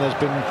line-out ball, and there's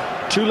been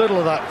too little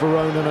of that for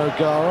Ronan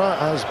O'Gara.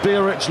 As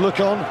Biarritz look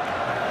on,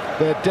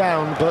 they're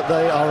down, but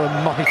they are a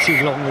mighty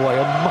long way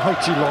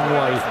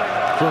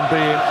from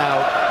being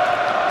out.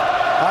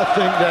 I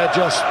think they're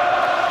just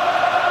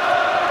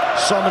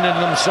summoning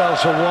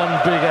themselves for one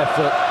big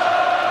effort.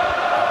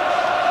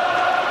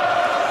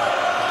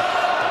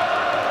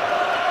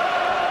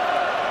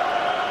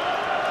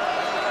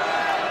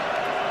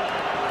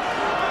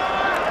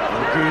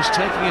 Goose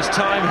taking his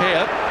time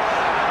here.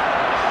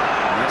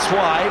 And that's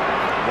why,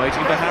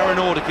 waiting for Harron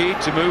Ordeke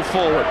to move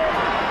forward.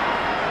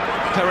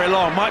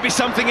 Perelon might be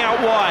something out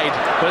wide,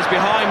 but it's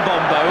behind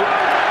Bombo.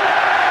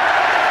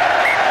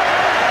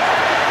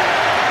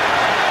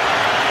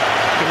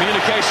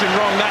 Communication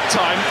wrong that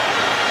time.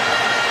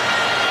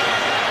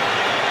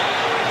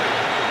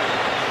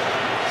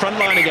 Front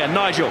line again,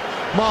 Nigel.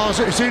 Miles,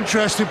 it's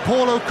interesting.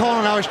 Paul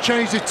O'Connor now has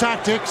changed his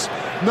tactics.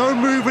 No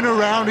moving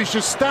around, he's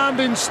just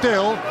standing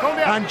still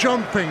and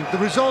jumping. The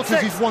result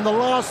is he's won the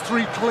last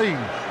 3 clean.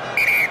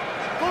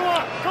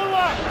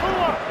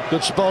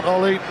 Good spot,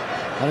 Ollie.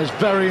 And it's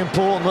very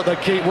important that they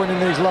keep winning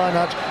these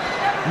line-outs.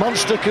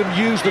 Munster can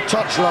use the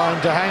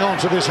touchline to hang on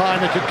to this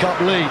Heineken Cup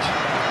lead.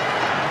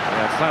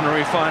 Yeah,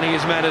 Flannery finding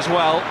his men as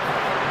well.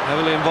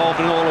 Heavily involved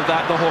in all of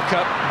that, the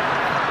hookup.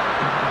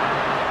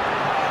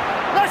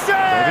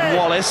 David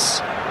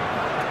Wallace.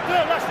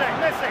 Good, missing.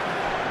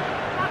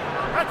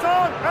 That's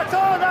on.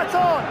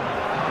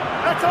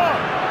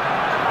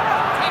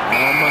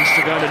 Now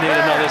Munster going to need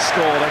another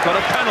score. They've got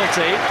a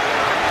penalty.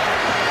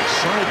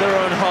 Inside their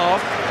own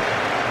half.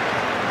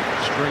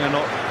 Stringer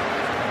not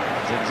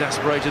as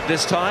exasperated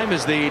this time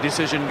as the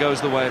decision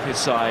goes the way of his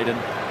side. And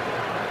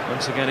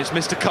once again, it's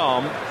Mr.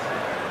 Calm,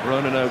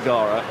 Ronan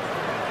O'Gara.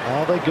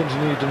 Are they going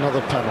to need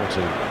another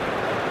penalty?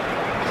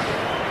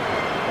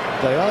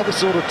 They are the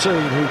sort of team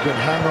who can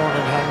hang on,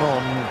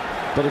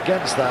 but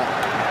against that,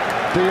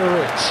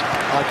 Biarritz,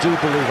 I do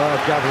believe, are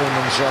gathering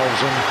themselves.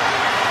 And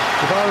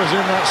if I was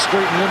in that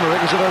street in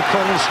Limerick, is it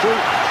O'Connell Street?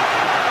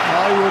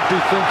 I would be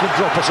thinking,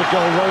 drop us a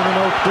goal,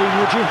 Ronan O'Bean,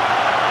 would you?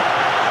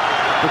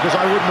 Because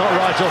I would not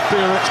write off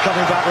Biarritz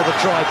coming back with a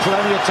try.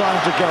 Plenty of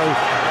time to go.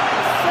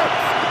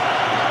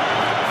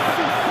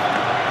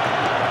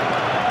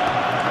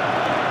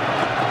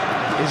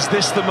 Is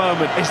this the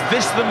moment? Is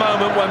this the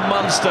moment when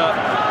Munster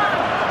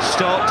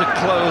start to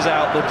close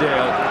out the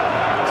deal?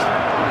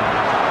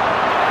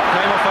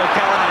 Came off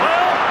O'Callaghan,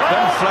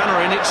 then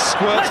Flannery, and it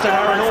squirts to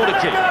Harron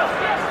Ordeke.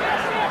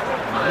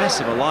 Mess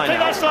of a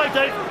line-out.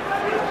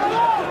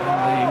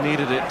 They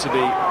needed it to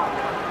be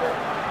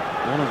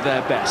one of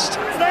their best. Stay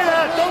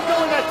there, don't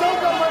go in there,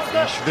 don't go,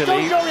 Munster.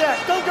 Don't go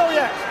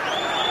yet.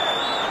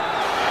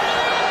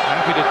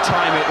 Happy to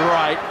time it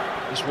right,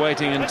 just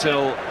waiting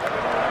until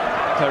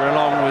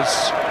Perelon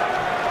was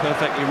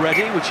perfectly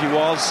ready, which he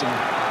was, and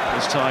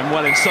this time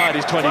well inside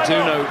his 22,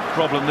 no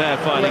problem there,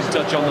 finding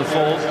touch on the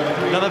fall.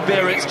 Another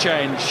Biarritz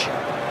change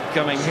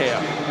coming here.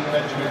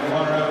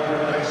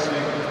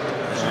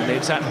 And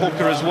it's at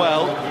hooker as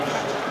well.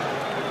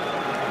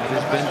 It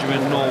is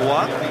Benjamin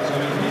Norwa.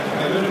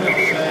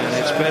 And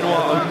it's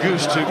Benoit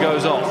Auguste who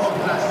goes off.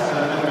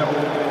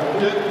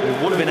 Who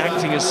would have been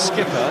acting as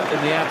skipper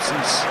in the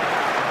absence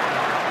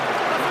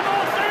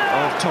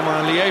of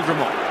Thomas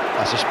Lièvremont.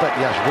 I suspect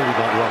Yash really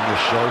might run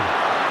this show.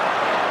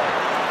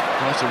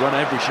 Tries to run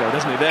every show,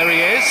 doesn't he? There he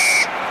is.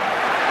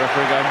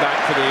 Referee going back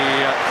for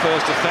the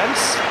first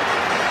offence.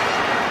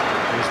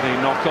 Here's the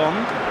knock-on.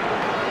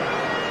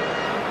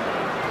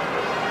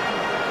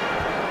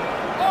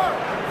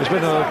 There's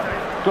been a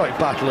great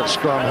battle at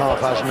scrum half,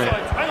 hasn't it?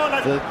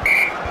 The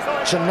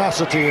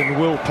tenacity and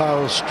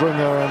willpower of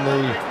Stringer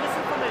and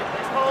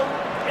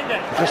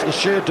just the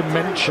sheer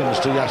dimensions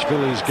to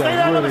Yashvili's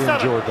game. Really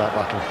enjoyed that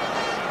battle.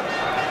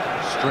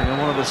 Stringer,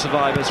 one of the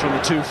survivors from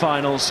the 2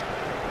 finals,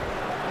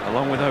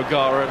 along with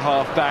O'Gara at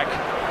half-back. Oh,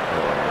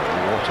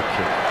 what a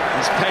kick.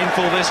 It's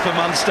painful, this, for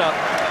Munster,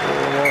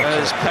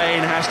 as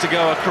Payne has to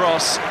go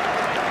across.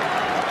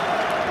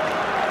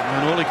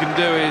 And all he can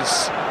do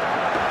is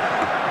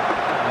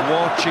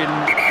watch in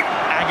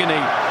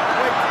agony.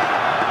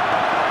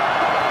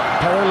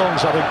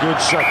 Perelon's had a good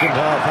second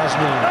half,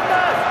 hasn't he?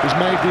 He's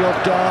made the odd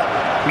dart.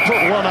 He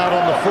put one out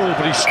on the full,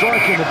 but he's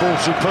striking the ball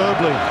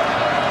superbly.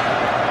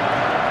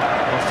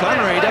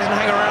 Flannery doesn't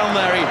hang around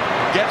there, he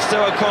gets to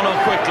O'Connell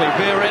quickly.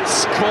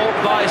 Biarritz caught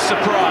by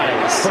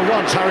surprise. For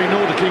once, Harry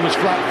Nordeke was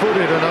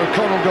flat-footed and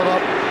O'Connell got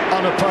up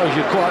unopposed.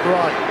 You're quite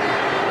right.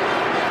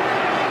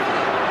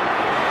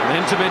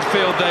 And into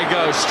midfield they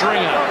go.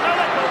 Stringer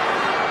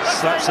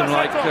slaps him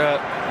like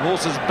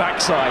Walter's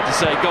backside to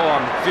say, go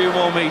on, few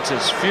more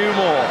metres, few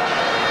more.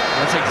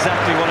 That's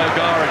exactly what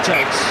O'Gara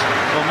takes,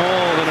 or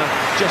more than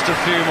just a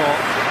few more.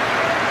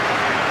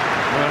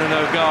 Ronan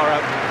O'Gara,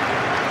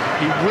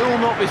 he will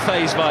not be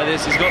fazed by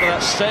this. He's got to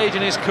that stage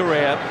in his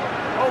career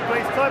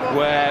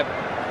where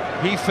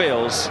he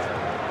feels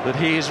that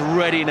he is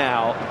ready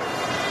now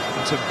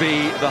to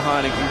be the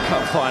Heineken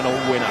Cup final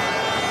winner.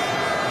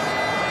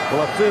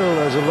 Well, I feel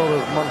there's a lot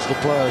of Munster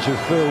players who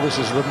feel this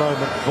is the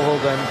moment for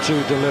them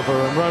to deliver.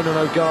 And Ronan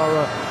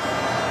O'Gara,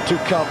 2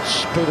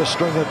 cups, Peter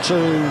Stringer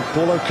 2,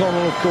 Paul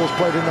O'Connell, of course,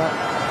 played in that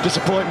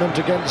disappointment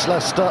against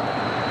Leicester.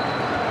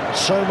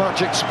 So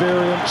much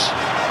experience,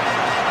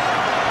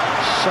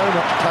 so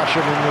much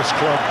passion in this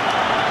club.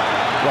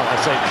 Well, I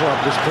say club,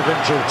 this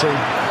provincial team,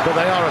 but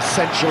they are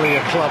essentially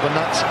a club, and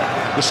that's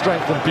the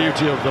strength and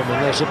beauty of them,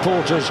 and their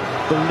supporters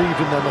believe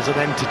in them as an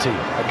entity,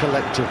 a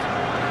collective.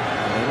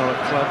 They're not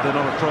a club, they're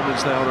not a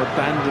province, they are a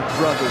band of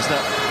brothers.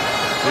 That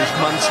is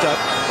Munster,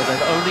 but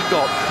they've only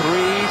got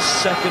 3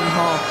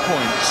 second-half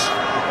points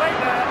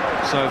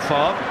so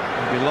far.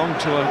 They belong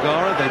to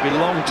O'Gara, they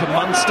belong to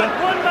Munster.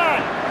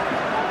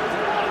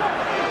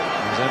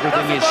 As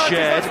everything is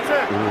shared,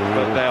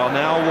 but they are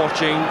now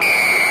watching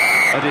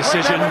a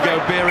decision go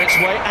Biarritz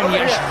way, and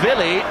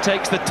Yashvili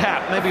takes the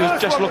tap. Maybe he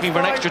was just looking for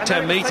an extra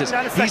 10 metres.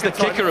 He's the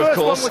kicker, of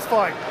course.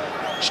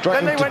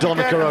 Straight into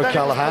Donnachar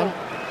O'Callaghan.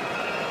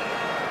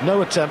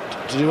 No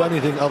attempt to do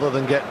anything other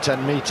than get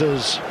 10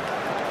 metres.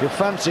 He'll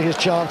fancy his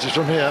chances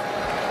from here.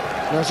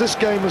 Now, as this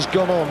game has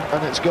gone on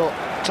and it's got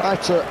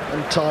tighter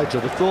and tighter,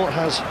 the thought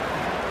has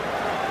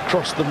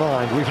crossed the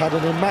mind. We've had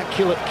an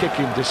immaculate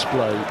kicking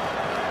display.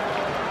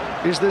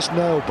 Is this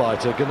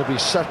nail-biter going to be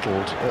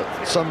settled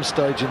at some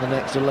stage in the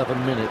next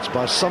 11 minutes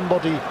by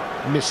somebody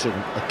missing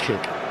a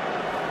kick?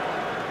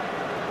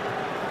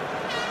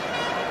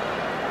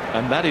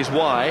 And that is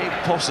why,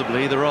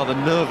 possibly, the rather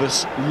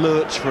nervous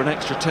lurch for an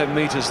extra 10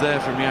 metres there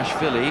from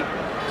Yashvili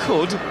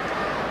could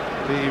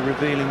be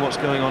revealing what's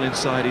going on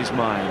inside his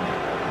mind.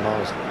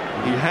 Miles.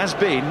 He has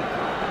been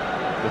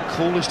the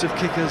coolest of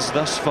kickers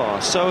thus far.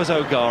 So has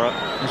O'Gara.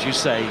 As you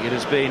say, it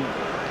has been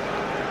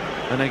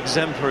an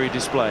exemplary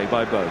display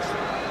by both.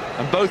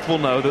 And both will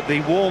know that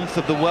the warmth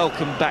of the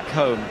welcome back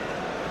home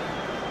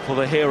for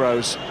the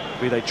heroes,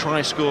 be they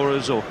try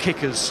scorers or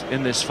kickers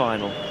in this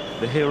final,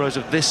 the heroes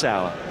of this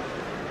hour,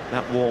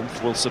 that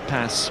warmth will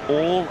surpass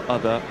all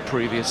other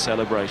previous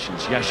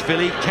celebrations.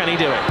 Yashvili, can he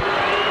do it?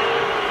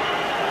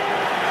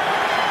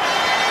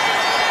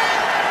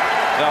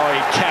 Oh,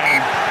 he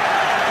can.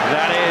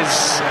 That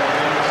is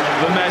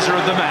the measure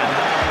of the man.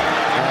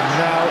 And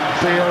now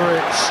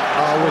Biarritz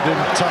are within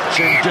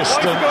touching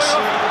distance.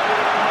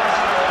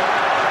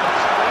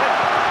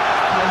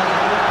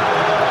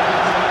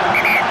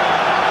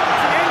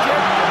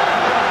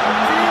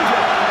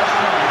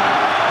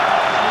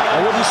 I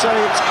wouldn't say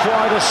it's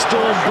quite a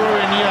storm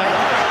brewing yet,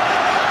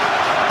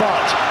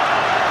 but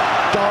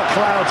dark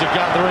clouds are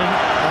gathering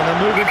and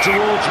they're moving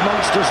towards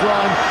Munster's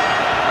line.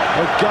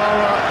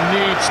 O'Gara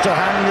needs to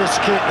hang this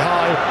kick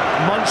high.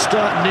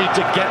 Munster need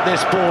to get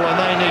this ball and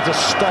they need to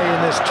stay in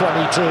this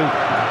 22.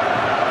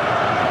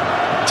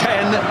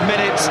 10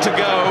 minutes to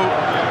go.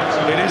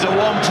 It is a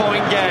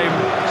one-point game.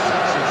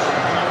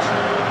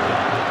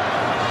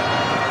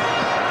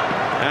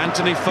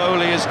 Anthony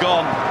Foley is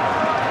gone.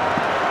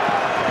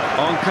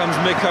 On comes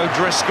Mick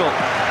O'Driscoll.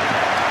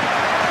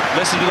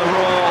 Listen to the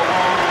roar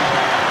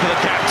for the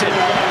captain.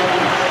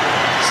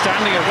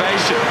 Standing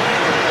ovation.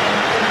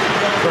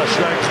 Fresh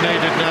legs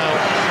needed now.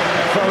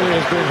 Foley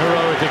has been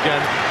heroic again.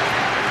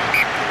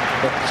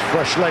 But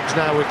fresh legs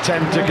now with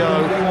 10 to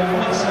go.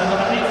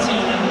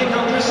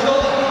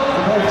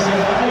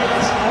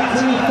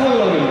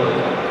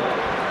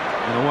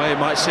 In a way, it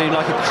might seem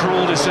like a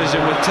cruel decision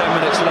with 10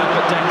 minutes left,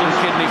 but Declan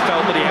Kidney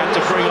felt that he had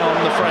to bring on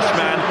the fresh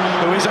man,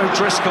 who is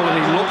O'Driscoll, and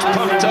he looks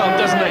pumped up,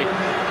 doesn't he?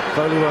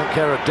 Foley won't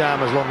care a damn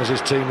as long as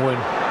his team win.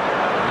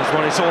 That's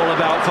what it's all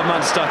about for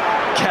Munster.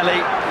 Kelly.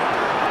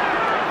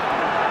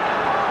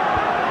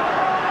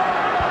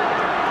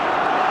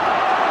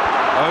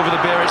 Over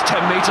the Biarritz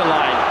 10-metre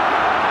line.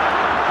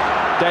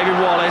 David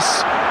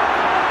Wallace.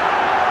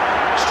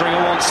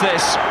 Stringer wants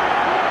this.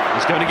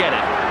 He's going to get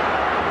it.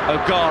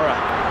 O'Gara.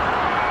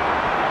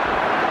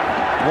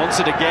 Wants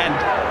it again.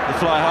 The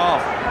fly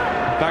half.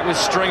 Back with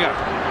Stringer.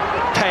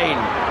 Payne.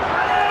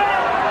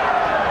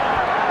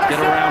 Get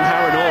around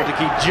Harron Ordick.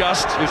 He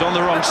just was on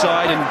the wrong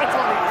side and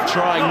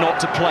trying not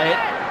to play it.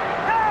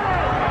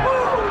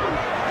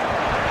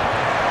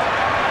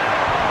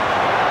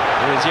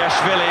 Here's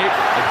Yashvili.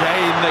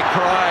 Again, they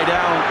cry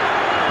down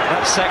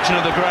that section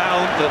of the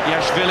ground that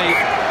Yashvili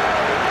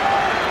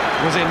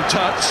was in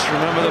touch.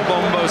 Remember the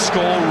Bombo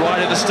score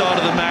right at the start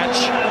of the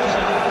match.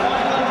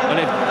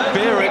 And if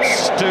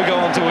Biarritz do go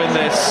on to win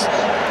this,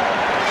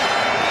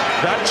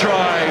 that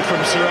try from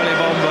Sorelli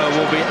Bombo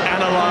will be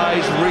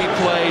analysed,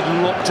 replayed,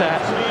 looked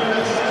at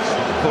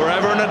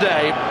forever and a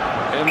day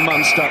in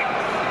Munster.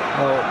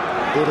 Oh,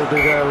 it'll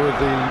be there with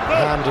the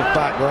hand of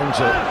back, won't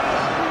it?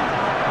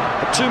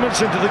 2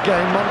 minutes into the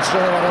game, Munster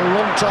have had a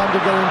long time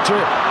to go into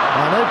it,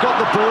 and they've got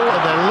the ball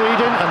and they're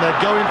leading and they're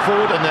going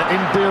forward and they're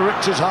in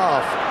Biarritz's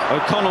half.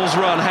 O'Connell's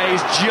run, Hayes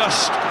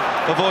just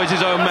avoids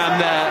his own man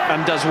there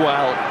and does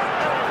well.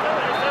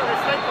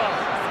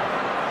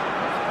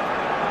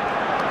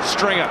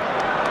 Stringer,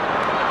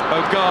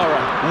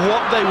 O'Gara,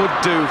 what they would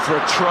do for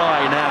a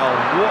try now,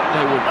 what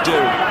they would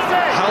do.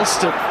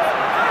 Halston,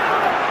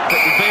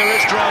 but the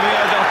Biarritz driving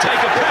over, they'll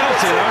take a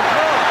penalty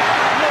though.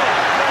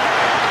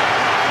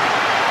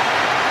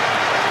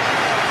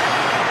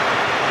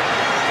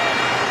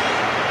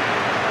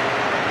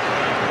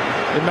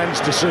 immense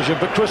decision.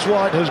 But Chris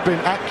White has been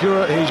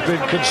accurate, he's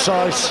been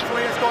concise.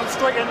 It's gone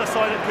straight in the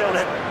side and killed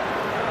him.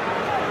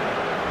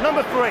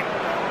 Number 3.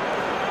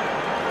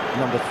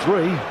 Number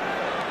 3.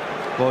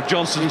 Well,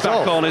 Johnson's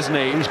back on, isn't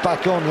he? He's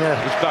back on, yeah.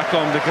 He's back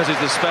on because he's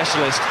the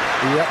specialist.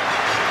 Yep.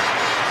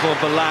 For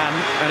Balan,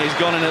 and he's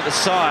gone in at the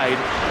side.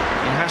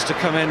 He has to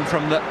come in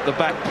from the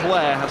back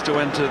player, has to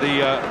enter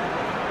the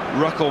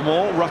ruck or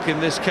more. Ruck in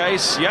this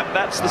case. Yep,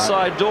 that's the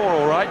side door,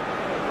 all right.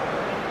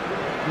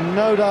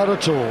 No doubt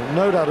at all,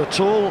 no doubt at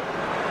all.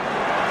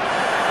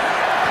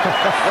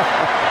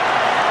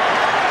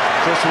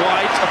 Chris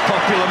White, a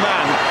popular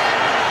man.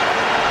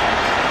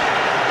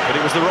 But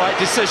it was the right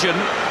decision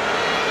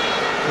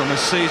from a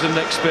seasoned,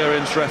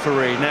 experienced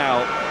referee.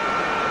 Now,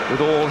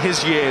 with all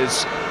his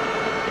years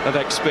of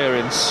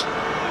experience,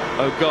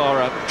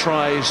 O'Gara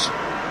tries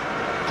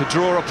to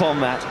draw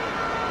upon that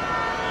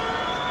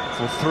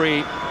for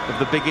 3 of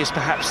the biggest,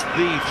 perhaps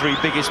the 3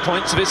 biggest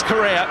points of his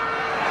career.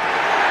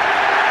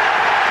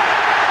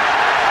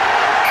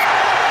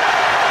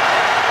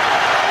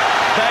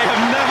 They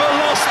have never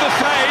lost the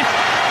faith,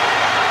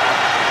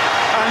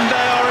 and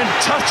they are in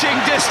touching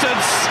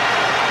distance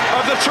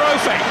of the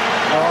trophy.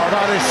 Oh,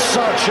 that is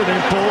such an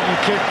important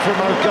kick from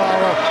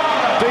O'Gara.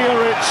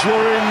 Biarritz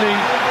were in the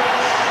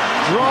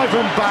drive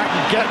them back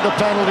and get the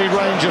penalty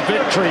range of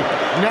victory.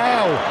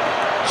 Now,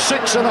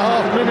 6.5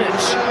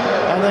 minutes,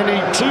 and they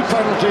need 2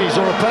 penalties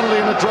or a penalty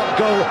and a drop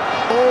goal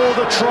or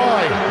the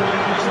try.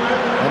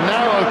 And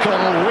now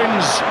O'Connell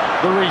wins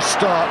the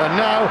restart, and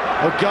now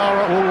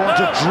O'Gara will want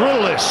to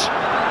drill this.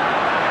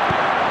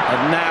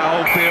 And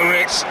now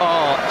Biarritz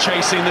are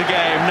chasing the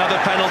game. Another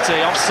penalty,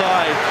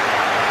 offside.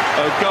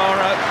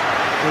 O'Gara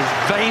with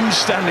veins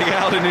standing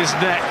out in his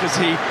neck as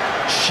he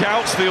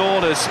shouts the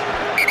orders.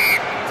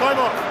 Time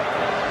off.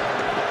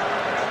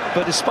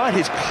 But despite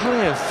his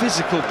clear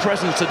physical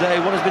presence today,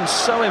 what has been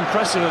so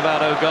impressive about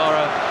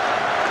O'Gara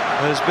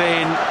has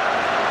been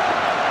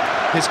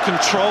his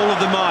control of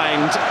the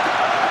mind.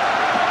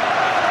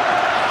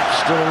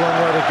 Still a long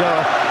way to go.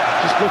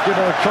 Just looking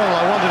at O'Connell,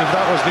 I wondered if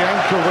that was the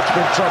ankle that's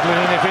been troubling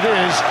him. If it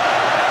is,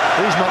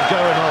 he's not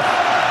going off.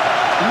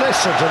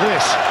 Listen to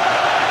this.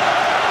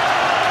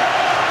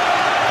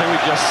 I think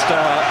we just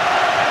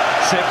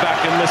sit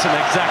back and listen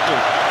exactly.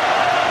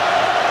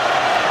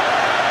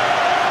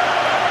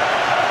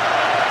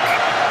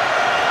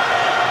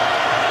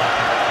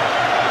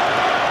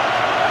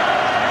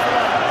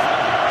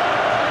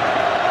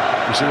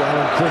 You see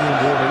Alan Quinlan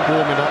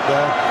warming up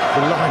there.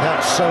 The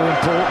line-out's so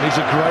important. He's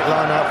a great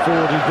line-out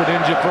forward. He's been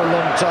injured for a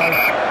long time.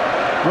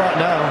 Right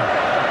now,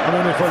 I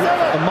mean, if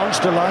a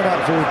Munster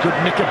line-out forward could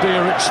nick a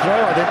Biarritz throw,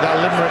 I think that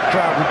Limerick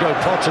crowd would go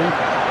potty.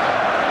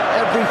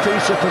 Every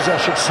piece of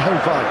possession so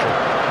vital.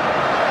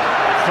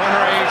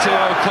 Flannery to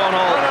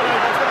O'Connell.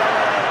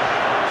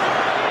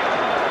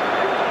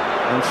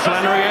 And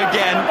Flannery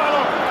again.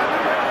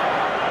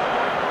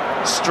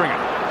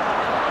 Stringer.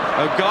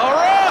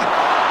 O'Gara!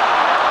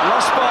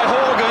 Lost by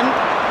Horgan.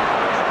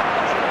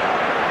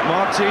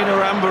 Martina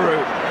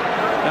Rambaroo.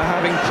 Now,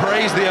 having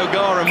praised the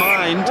O'Gara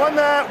mind. 1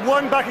 there,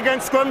 1 back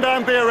against scrum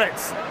down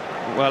Biarritz.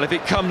 Well, if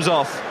it comes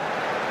off,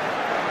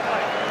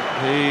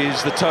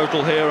 he's the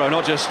total hero.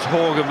 Not just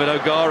Horgan, but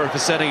O'Gara for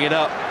setting it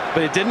up.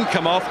 But it didn't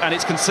come off, and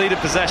it's conceded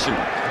possession.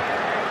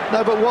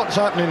 No, but what's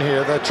happening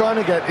here? They're trying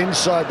to get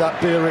inside that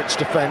Biarritz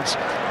defence.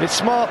 It's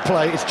smart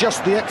play. It's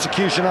just the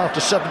execution after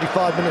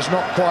 75 minutes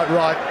not quite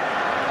right.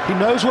 He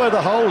knows where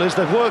the hole is.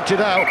 They've worked it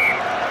out.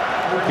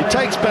 He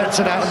takes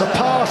Benson out, and the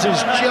pass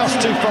is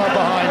just too far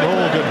behind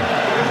Horgan.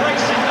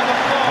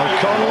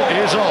 O'Connell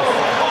is off.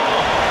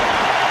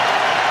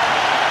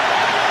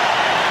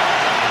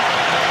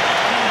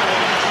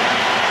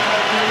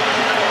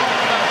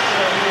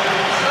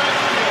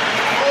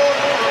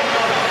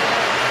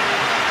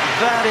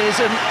 That is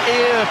an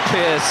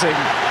ear-piercing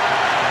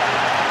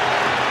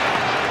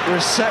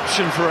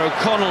reception for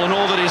O'Connell and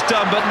all that he's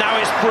done, but now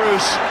it's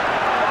Bruce.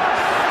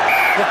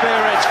 The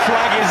Biarritz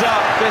flag is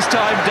up. This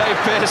time Dave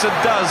Pearson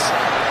does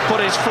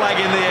put his flag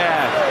in the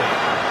air.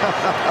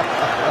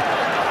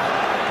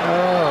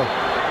 Oh.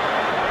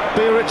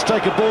 Biarritz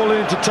take a ball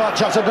into touch.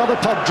 That's another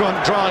pub drunk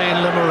dry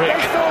in Limerick.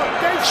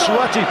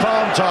 Sweaty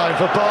palm time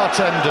for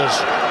bartenders,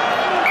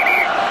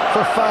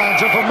 for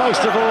fans, and for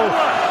most of all,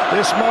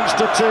 this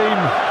Munster team.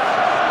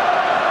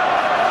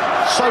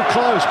 So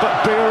close, but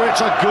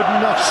Biarritz are good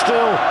enough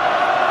still.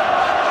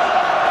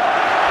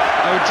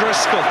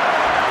 O'Driscoll,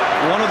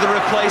 one of the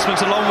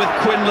replacements, along with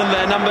Quinlan,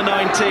 their number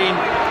 19,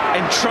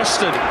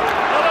 entrusted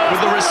with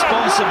the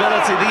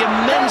responsibility, the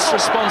immense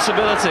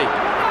responsibility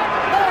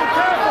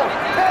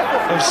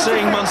of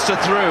seeing Munster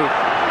through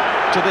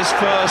to this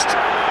first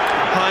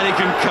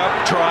Heineken Cup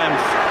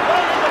triumph.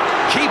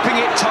 Keeping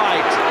it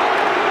tight.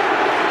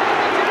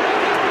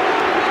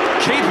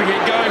 Keeping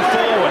it going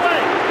forward.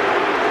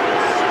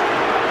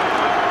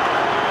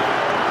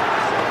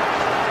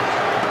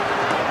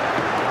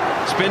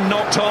 It's been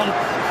knocked on.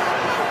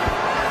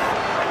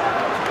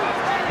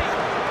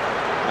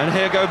 And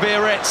here go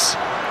Biarritz.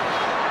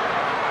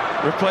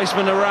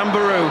 Replacement of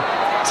Rambaroo.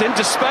 It's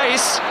into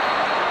space.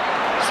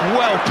 It's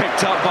well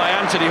picked up by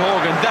Anthony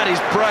Horgan. That is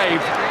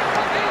brave,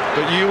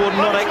 but you would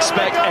not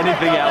expect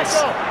anything else.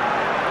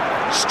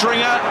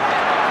 Stringer,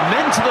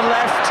 men to the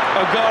left,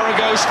 O'Gara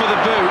goes for the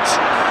boot.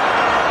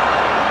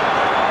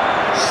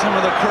 Some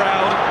of the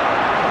crowd,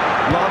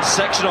 large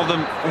section of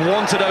them,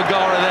 wanted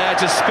O'Gara there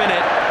to spin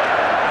it.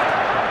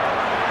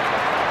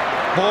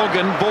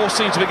 Horgan, ball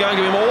seems to be going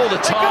to him all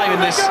the time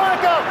in this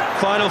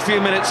final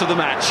few minutes of the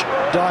match.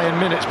 Dying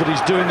minutes, but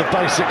he's doing the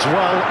basics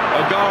well.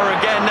 O'Gara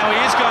again, now he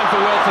is going for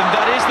Wilton.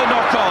 That is the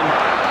knock-on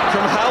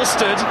from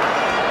Halstead.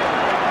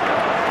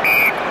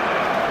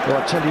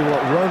 Well, I tell you what,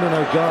 Ronan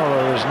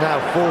O'Gara is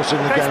now forcing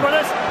the game.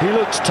 He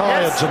looks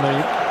tired to me.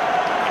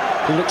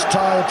 He looks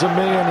tired to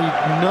me, and he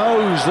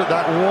knows that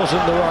that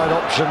wasn't the right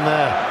option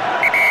there.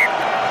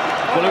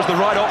 Well, it was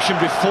the right option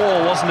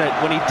before, wasn't it,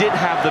 when he did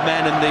have the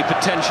men and the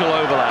potential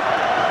overlap.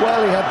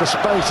 Well, he had the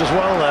space as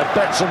well there.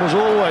 Betson was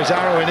always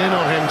arrowing in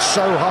on him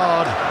so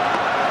hard.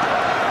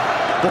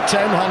 The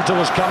 10 Hunter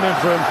was coming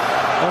for him.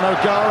 On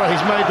O'Gara,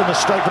 he's made the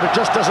mistake, but it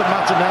just doesn't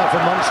matter now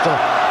for Munster.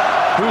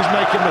 Who's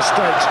making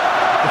mistakes?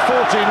 The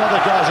 14 other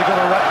guys have got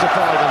to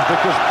rectify them,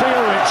 because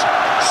Biarritz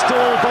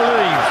still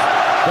believe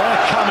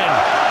they're coming.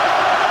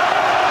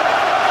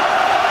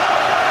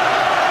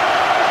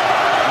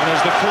 And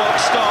as the clock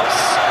stops,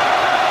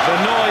 the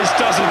noise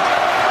doesn't.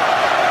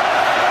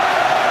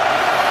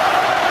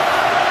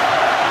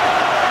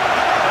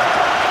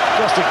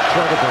 Just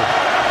incredible.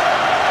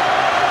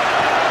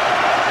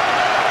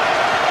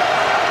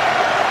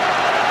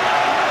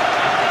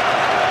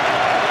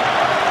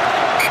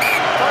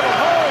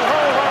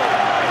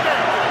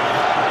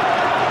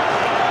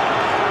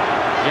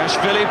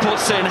 Yashvili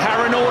puts in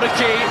Harun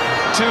Ordaki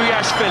to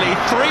Yashvili.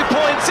 3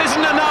 points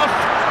isn't enough,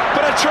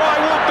 but a try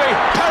would be.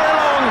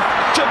 Perilong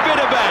to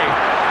Bidabay.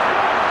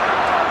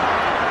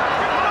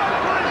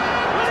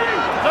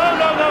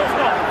 No, it's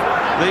not.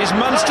 These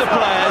Munster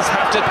players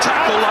have to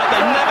tackle like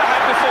they never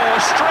have before.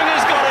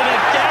 Stringer's got it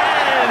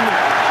again.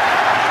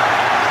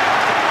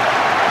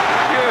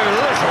 You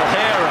little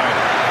hero.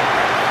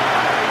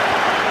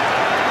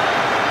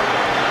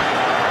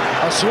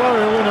 I swear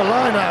he'll win a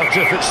line out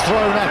if it's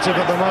thrown at him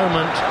at the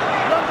moment.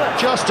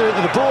 Just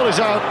the ball is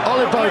out.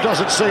 Olibo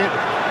doesn't see it.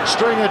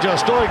 Stringer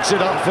just oiks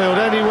it upfield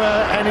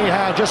anywhere,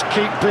 anyhow. Just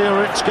keep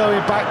Biarritz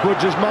going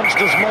backwards is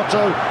Munster's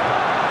motto.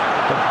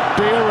 But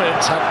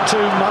Biarritz have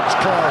too much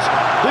class.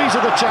 These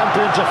are the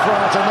champions of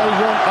France, and they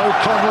want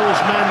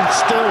O'Connell's men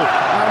still,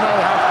 and they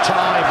have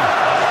time.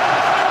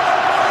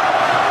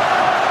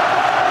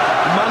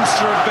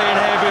 Munster have been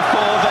here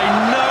before. They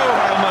know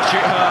how much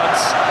it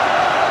hurts.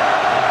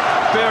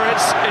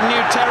 Biarritz in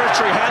new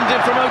territory,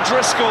 handed from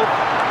O'Driscoll.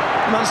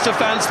 Munster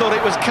fans thought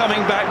it was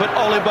coming back, but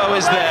Olibo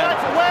is there.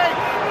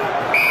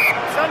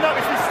 Stand up,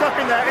 it's stuck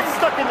in there. It's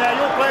stuck in there.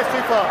 Your player's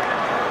too far.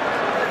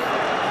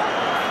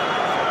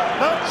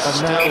 No.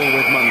 Still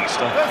with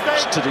Munster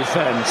to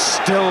defend.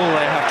 Still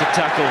they have to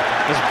tackle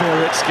as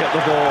Biarritz get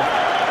the ball.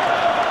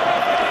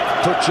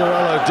 Put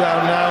Chiarello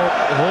down now.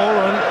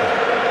 Horan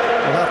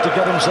will have to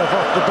get himself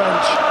off the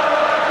bench.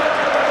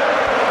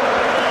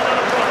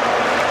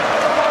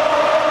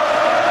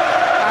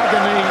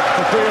 Agony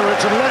for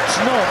Biarritz, and let's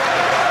not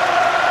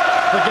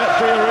forget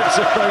Biarritz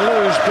if they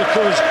lose,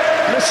 because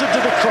listen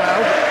to the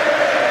crowd.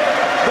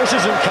 This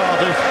isn't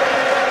Cardiff,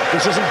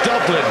 this isn't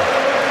Dublin,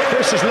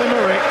 this is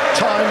Limerick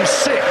times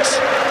 6,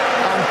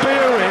 and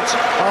Biarritz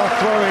are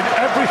throwing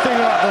everything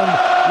at them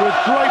with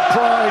great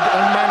pride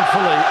and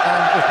manfully,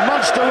 and if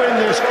Munster win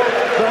this,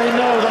 they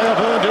know they have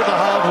earned it the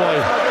hard way.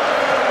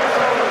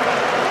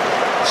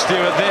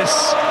 Stuart,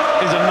 this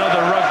is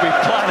another rugby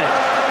planet.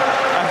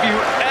 Have you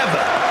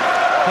ever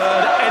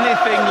heard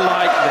anything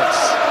like this?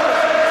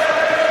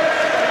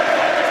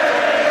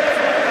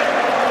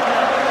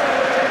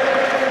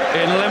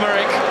 In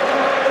Limerick,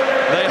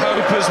 they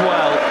hope as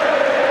well.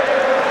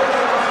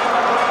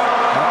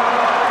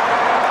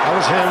 I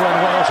was here when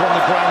Wales won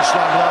the Grand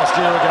Slam last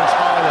year against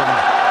Ireland,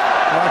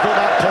 and I thought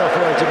that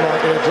perforated my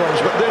eardrums,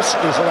 but this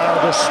is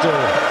louder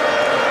still.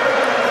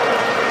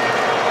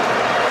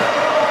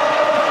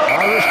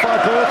 Irish by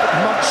birth,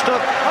 Munster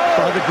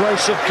by the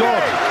grace of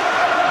God,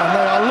 and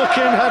they are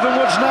looking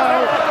heavenwards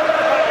now.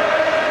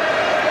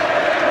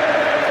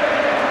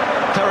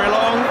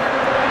 Perilong,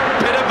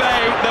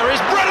 Bidabay, there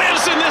is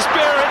brilliance in this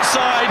Biarritz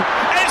side.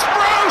 It's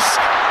Bruce!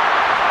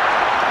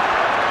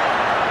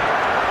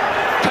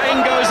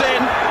 Payne goes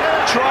in,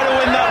 try to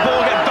win that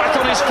ball, get back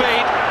on his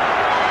feet.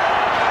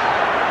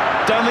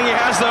 Don't think he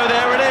has though,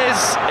 there it is.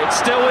 It's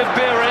still with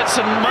Biarritz,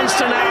 and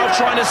Munster now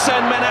trying to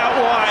send men out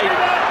wide.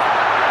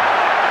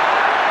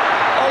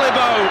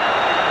 Olibo.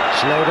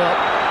 Slowed up.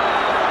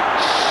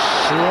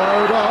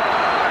 Slowed up.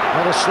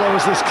 Not as slow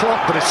as this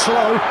clock, but it's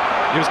slow.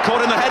 He was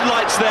caught in the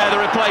headlights there, the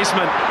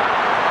replacement.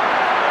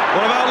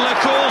 What about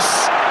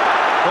Lecourse?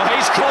 Well,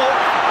 he's caught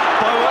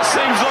by what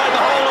seems like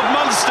the whole of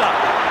Munster.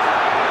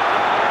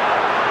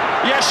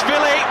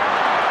 Yashvili.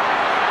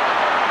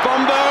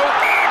 Bombo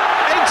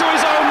into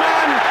his own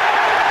man.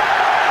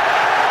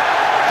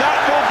 That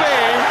will be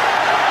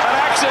an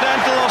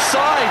accidental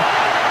offside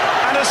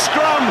and a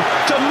scrum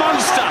to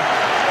Munster.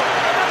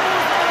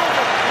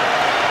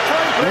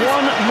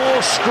 One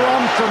more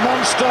scrum for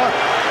Munster.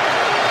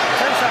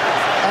 10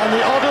 seconds. And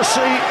the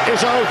odyssey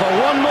is over.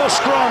 One more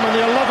scrum and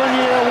the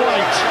 11-year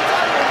wait.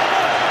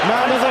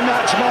 Man of the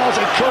match, Miles.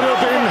 It could have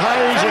been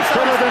Hayes, it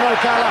could have been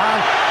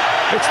O'Callaghan.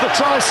 It's the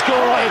try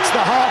scorer, it's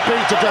the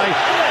heartbeat today.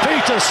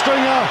 Peter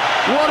Stringer,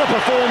 what a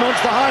performance.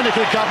 The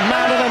Heineken Cup,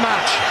 man of the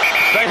match.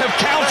 They have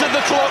counted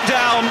the clock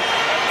down.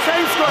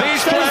 Same scrum.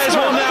 These players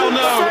will now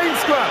know. Same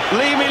scrum.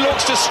 Leamy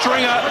looks to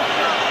Stringer.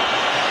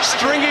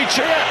 Stringer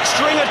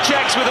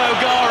checks with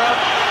O'Gara.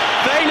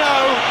 They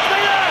know.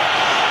 Stay there.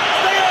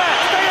 Stay there.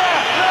 Stay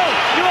there. No,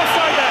 you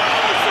offside there.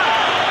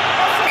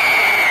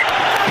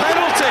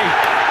 Penalty.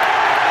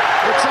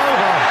 It's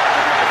over.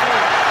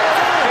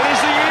 It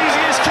is the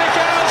easiest kick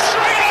out.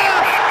 Stringer!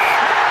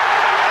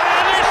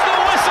 And it's the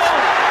whistle.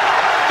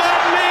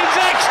 That means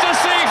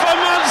ecstasy for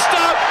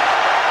Munster.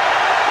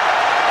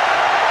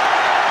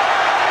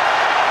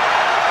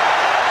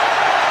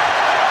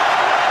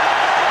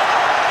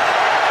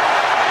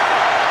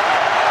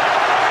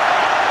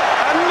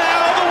 And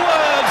now the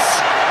words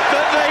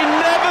that they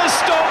never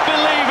stopped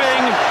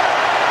believing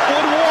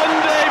would one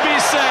day be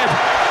said.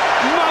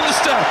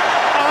 Munster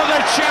are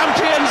the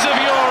champions of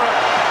Europe.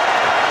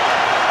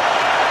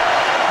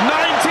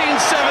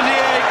 1978,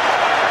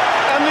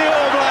 and the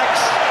All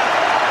Blacks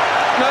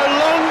no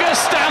longer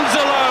stands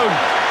alone.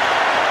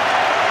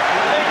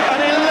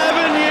 An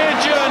 11-year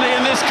journey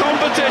in this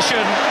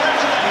competition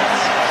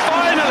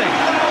finally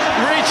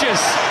reaches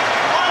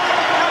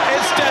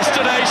its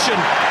destination.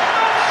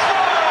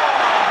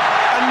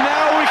 And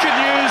now we could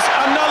use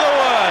another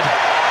word: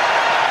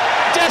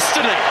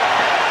 destiny.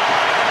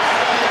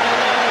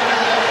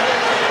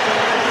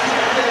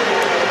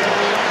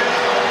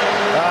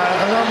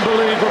 An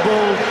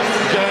unbelievable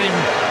game.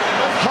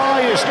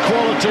 Highest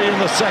quality in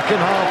the second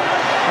half,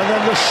 and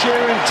then the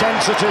sheer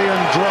intensity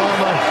and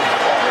drama.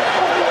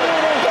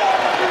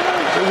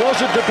 It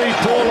wasn't to be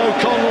Paul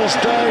O'Connell's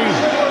day.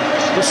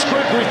 The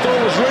script we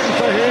thought was written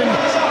for him,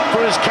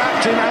 for his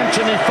captain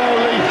Anthony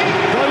Foley.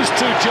 Those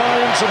two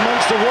giants of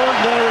Munster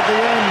weren't there at the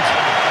end.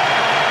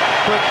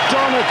 But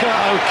Donica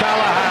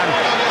O'Callaghan,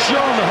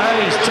 John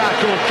Hayes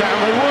tackled Cam.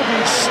 They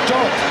wouldn't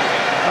stop.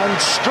 And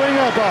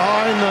Stringer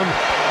behind them.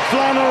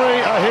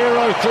 Flannery, a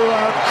hero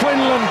throughout.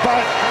 Quinlan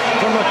back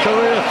from a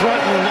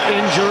career-threatening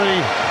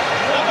injury.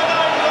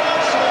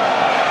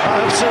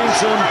 I've seen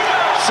some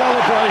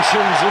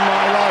celebrations in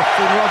my life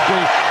in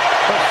rugby,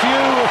 but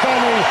few, if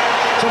any,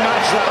 to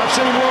match that. I've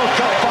seen World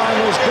Cup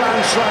finals,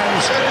 Grand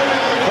Slams,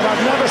 but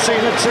I've never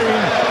seen a team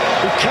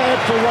who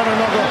cared for one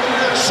another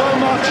so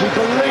much, who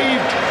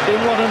believed in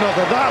one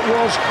another. That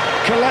was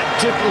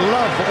collective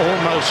love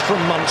almost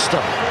from Munster.